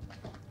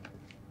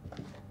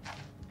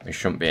 We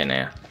shouldn't be in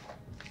here.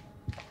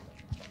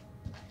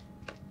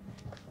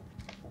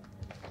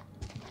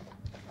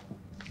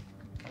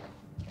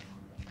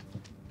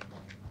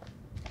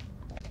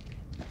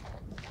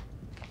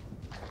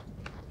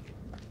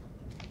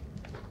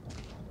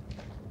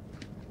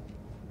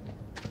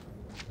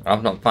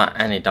 I've not found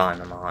any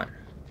dynamite.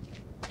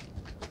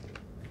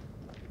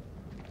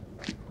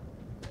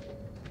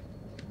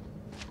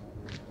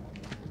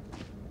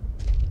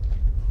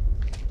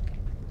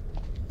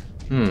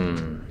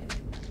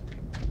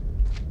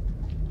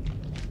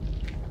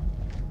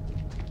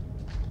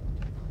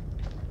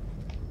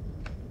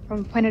 From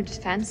a point of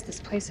defense, this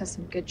place has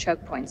some good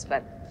choke points,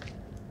 but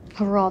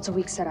overall it's a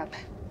weak setup.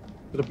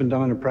 Could have been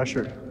done under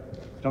pressure.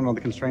 Don't know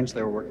the constraints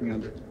they were working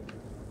under.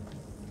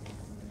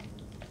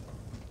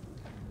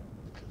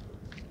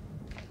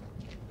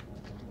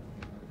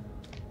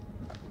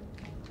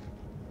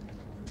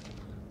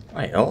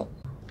 Wait up.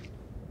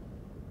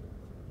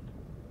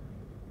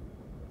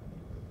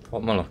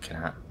 What am I looking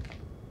at?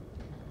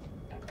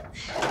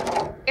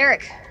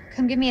 Eric,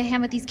 come give me a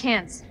hand with these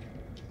cans.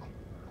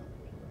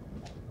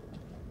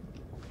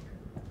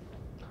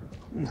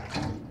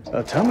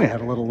 Tell me I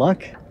had a little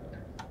luck.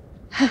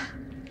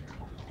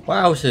 What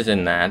else is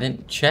in there? I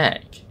didn't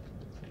check.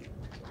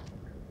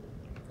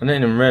 I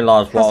didn't even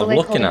realise what I was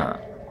looking at.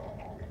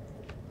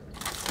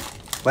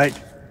 Wait.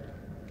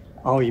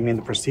 Oh, you mean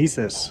the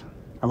prosthesis?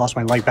 I lost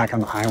my leg back on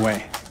the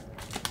highway.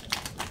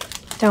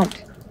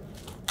 Don't.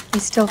 You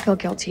still feel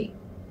guilty.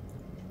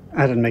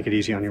 I didn't make it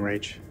easy on you,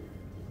 Rach.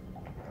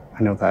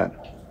 I know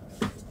that.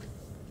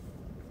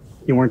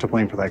 You weren't to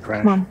blame for that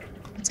crash. Come on,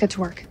 let's get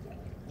to work.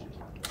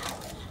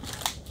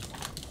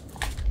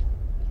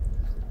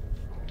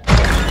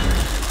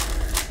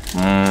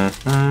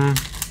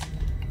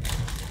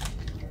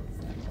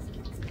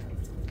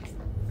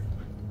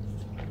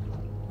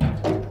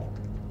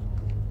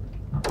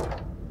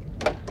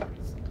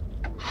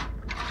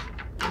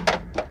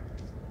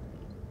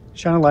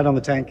 Shine a light on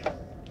the tank.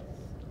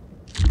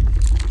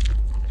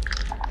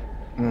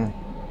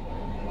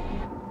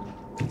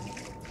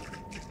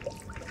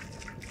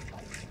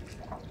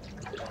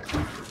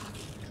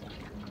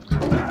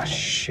 Ah,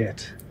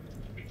 shit.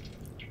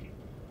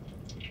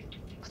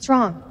 What's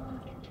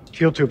wrong?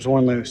 Fuel tube's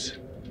worn loose.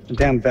 The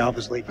damn valve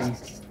is leaking.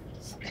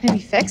 Can it be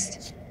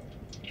fixed?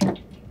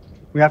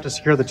 We have to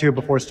secure the tube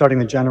before starting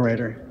the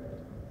generator.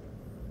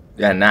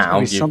 Yeah, now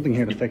There'll be something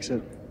here to fix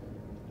it.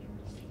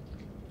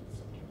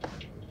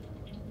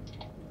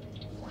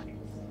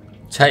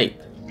 Tape.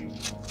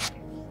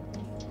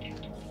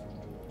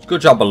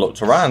 Good job I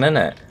looked around,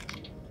 innit?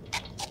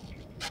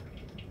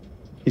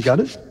 You got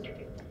it?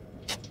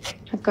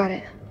 I've got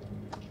it.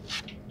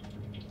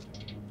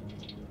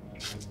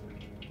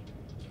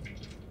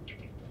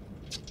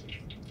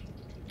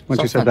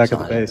 Once you said back at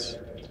the base,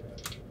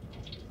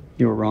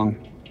 you were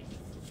wrong.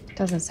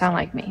 Doesn't sound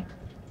like me.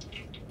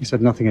 You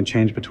said nothing had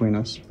changed between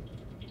us.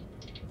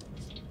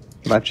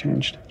 But I've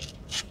changed.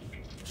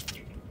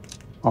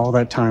 All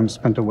that time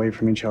spent away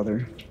from each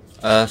other.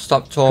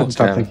 Stop talking. Couldn't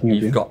stop thinking of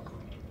You've you. got.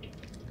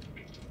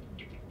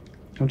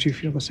 Don't you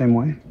feel the same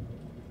way?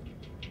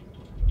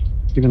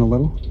 Even a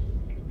little?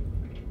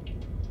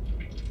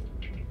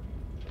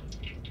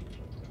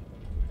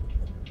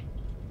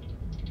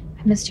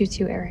 I missed you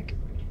too, Eric.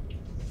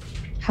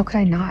 How could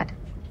I not?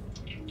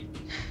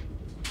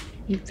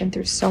 You've been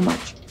through so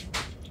much.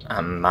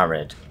 I'm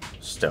married.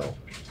 Still.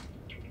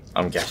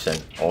 I'm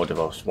guessing. Or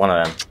divorced. One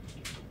of them.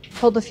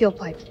 Hold the fuel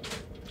pipe.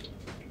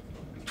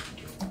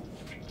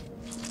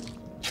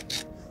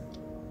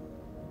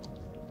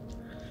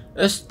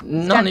 It's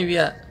none of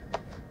you.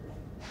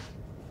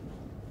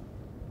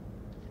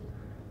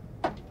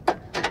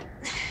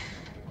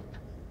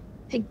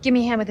 Hey, give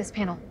me a hand with this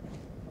panel.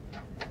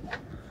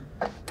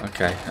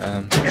 Okay,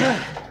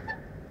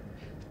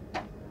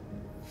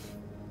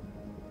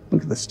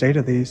 Look at the state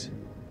of these.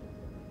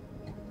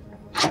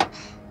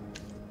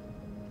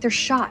 They're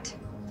shot.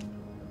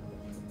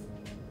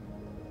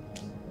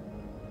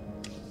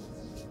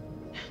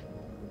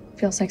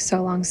 Feels like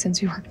so long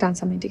since we worked on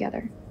something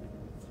together.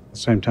 At the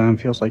same time,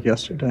 feels like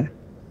yesterday.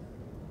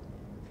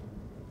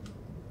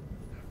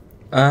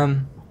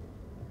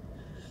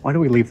 Why do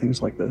we leave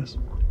things like this?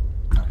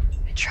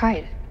 I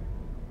tried.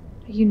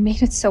 But you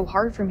made it so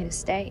hard for me to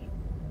stay.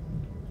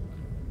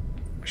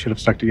 We should have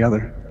stuck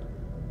together.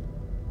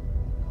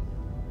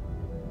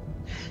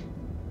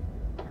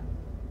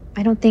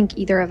 I don't think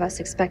either of us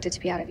expected to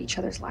be out of each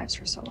other's lives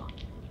for so long.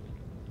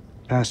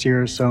 Past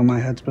year or so, my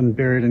head's been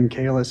buried in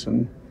Kalis,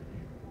 and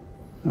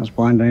I was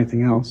blind to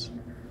anything else.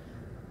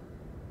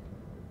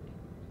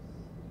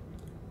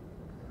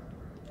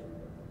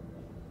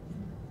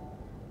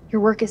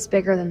 Your work is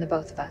bigger than the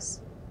both of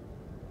us.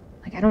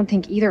 Like, I don't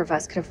think either of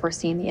us could have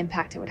foreseen the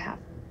impact it would have.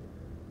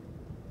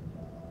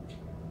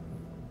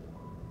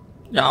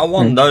 yeah, I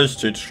want those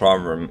two to try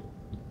and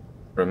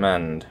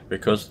remend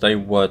because they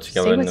were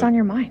together. Say what's on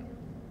your mind.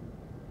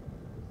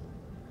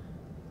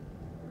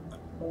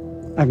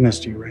 I've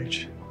missed you,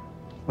 Rach.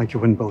 Like you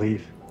wouldn't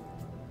believe.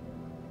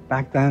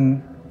 Back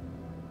then,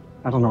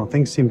 I don't know,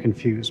 things seemed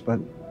confused, but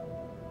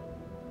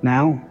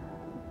now,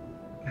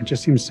 it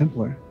just seems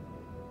simpler.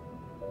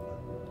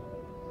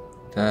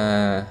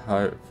 The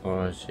hope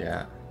for us,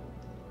 yeah.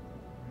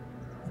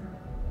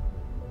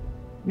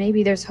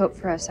 Maybe there's hope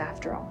for us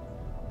after all.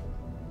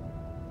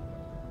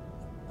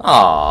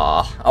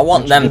 Ah, I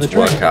want them to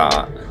work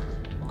out.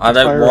 I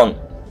don't want.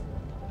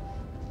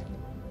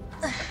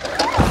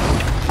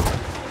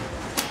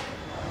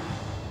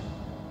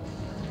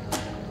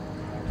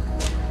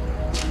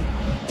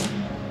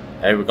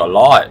 Hey, we got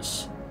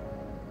lights.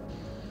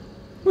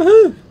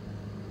 Woohoo!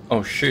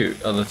 Oh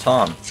shoot! At the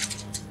time.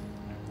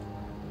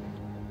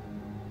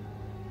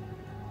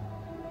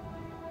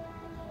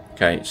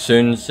 Okay,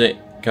 soon as it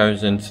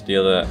goes into the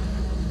other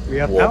We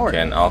have power.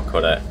 walk-in, I'll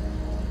cut it.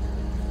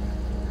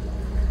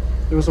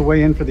 There was a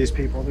way in for these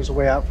people. There's a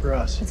way out for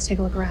us. Let's take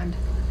a look around.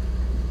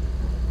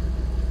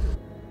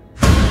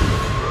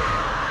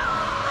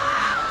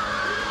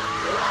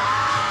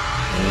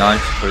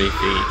 93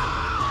 feet.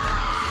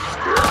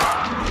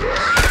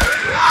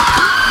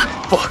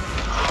 Fuck.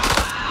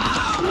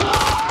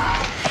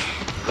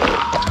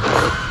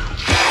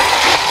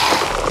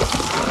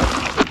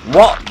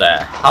 What the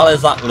hell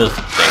is that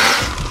lizard thing?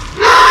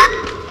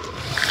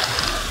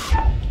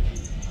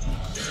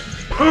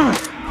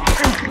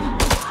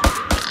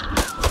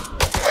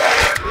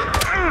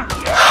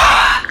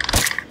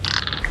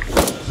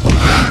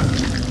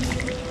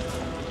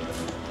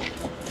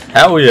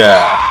 Hell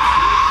yeah!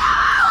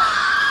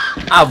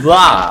 Have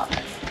that!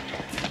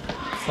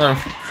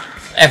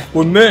 F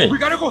with me! We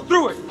gotta go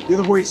through it! The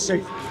other way is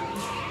safe.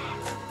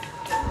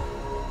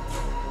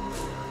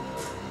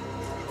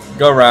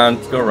 Go round,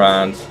 go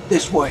round.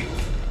 This way.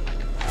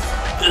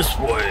 This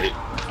way.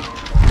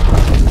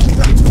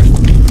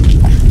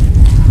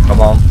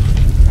 Come on.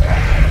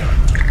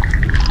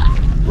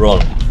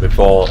 Run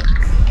before.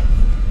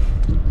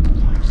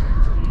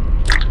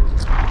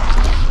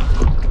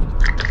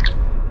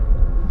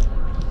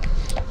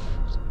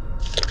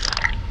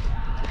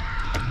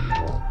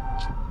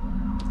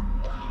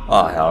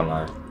 Oh, hell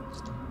no.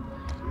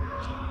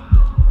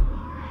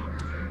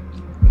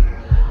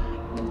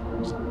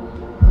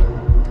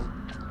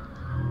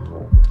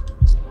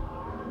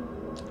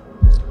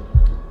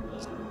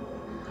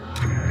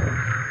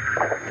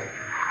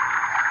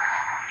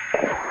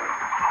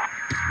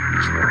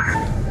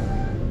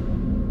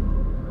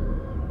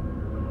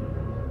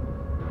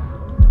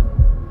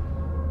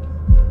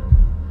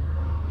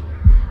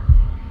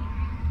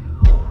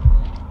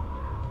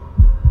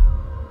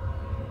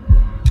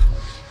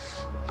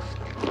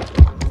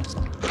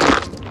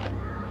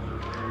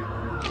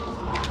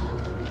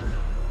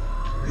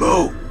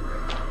 Move!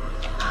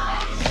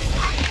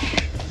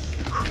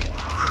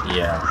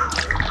 Yeah.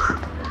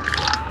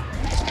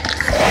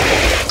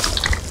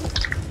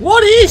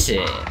 What is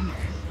it?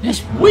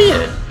 It's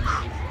weird.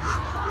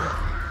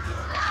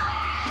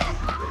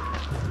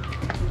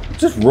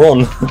 Just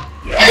run.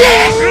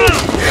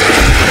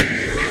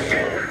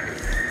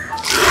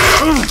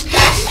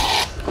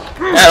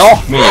 Get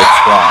off me, you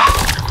twat.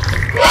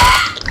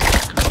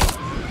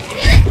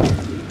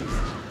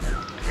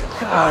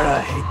 God,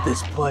 I hate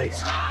this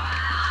place.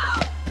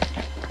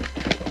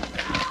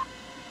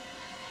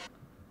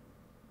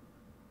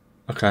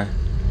 Okay.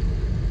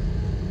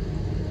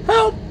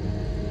 Help!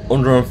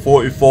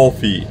 144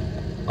 feet.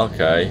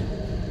 Okay.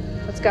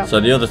 Let's go. So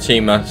the other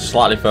team are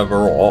slightly further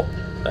up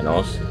than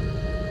us.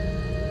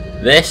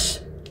 This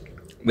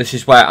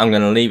is where I'm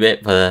going to leave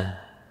it for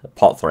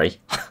part 3.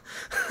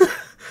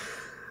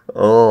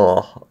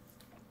 Oh.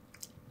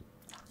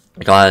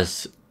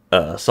 Guys,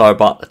 sorry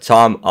about the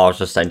time. I was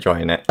just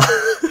enjoying it.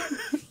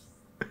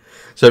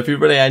 So if you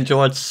really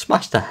enjoyed,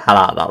 smash the hell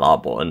out of that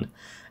like button.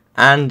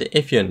 And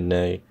if you're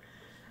new,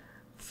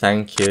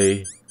 thank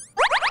you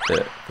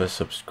for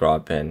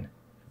subscribing,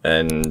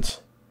 and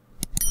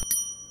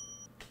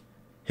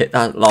hit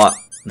that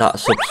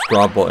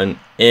subscribe button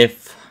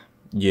if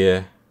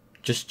you're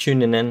just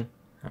tuning in.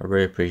 I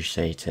really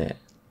appreciate it.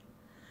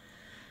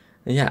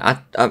 Yeah,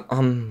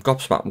 I'm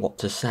gobsmacked what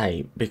to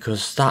say,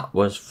 because that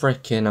was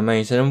freaking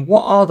amazing. And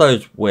what are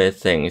those weird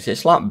things?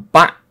 It's like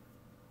bat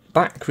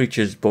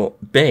creatures,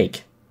 but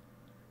big,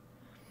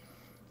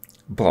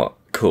 but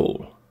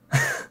cool.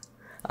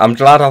 I'm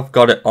glad I've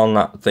got it on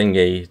that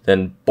thingy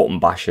than button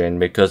bashing,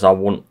 because I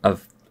wouldn't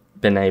have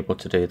been able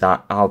to do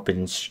that. I've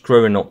been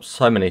screwing up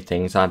so many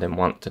things. I didn't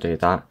want to do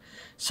that.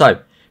 So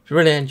if you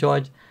really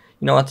enjoyed,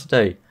 you know what to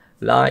do.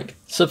 Like,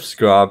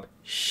 subscribe,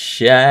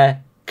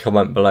 share,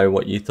 comment below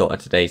what you thought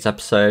of today's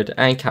episode,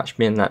 and catch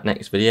me in that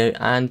next video.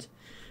 And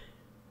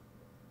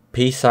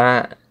peace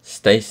out,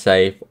 stay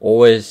safe,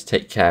 always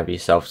take care of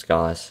yourselves,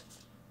 guys.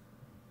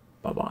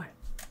 Bye bye.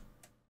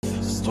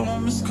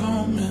 Storm is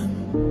coming.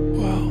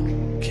 Wow,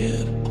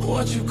 kid,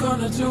 what you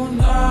gonna do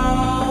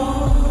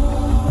now?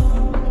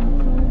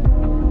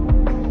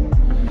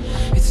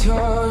 It's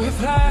your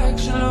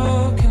reflection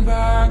looking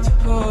back to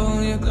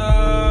pull you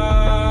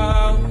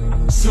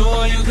down. So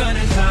are you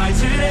gonna die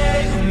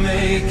today or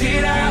make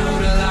it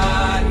out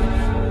alive?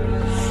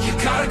 You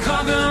gotta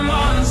conquer the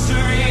monster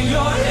in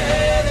your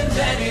head, and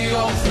then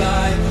you'll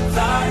fly,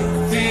 fly,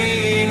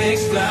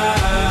 Phoenix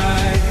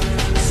fly.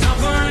 It's not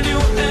for a new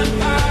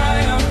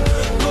empire.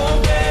 Go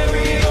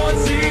bury your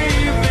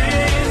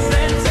demons,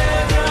 then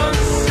tear down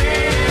the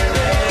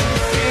ceiling.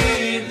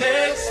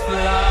 Phoenix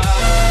fly.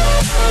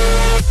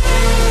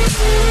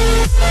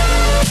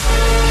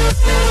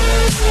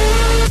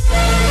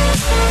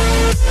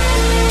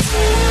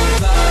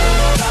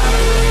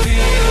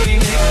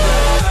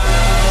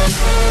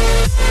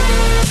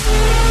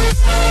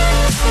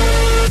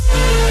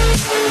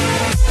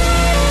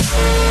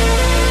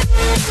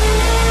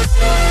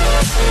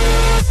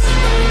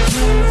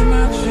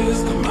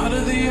 Come out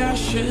of the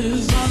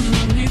ashes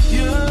underneath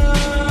you.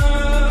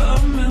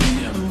 A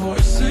million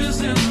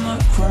voices in the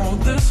crowd,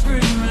 they're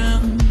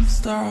screaming.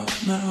 Stop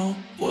now.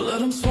 We'll let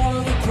them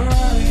swallow the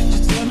pride.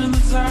 You're turning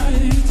the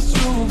tide.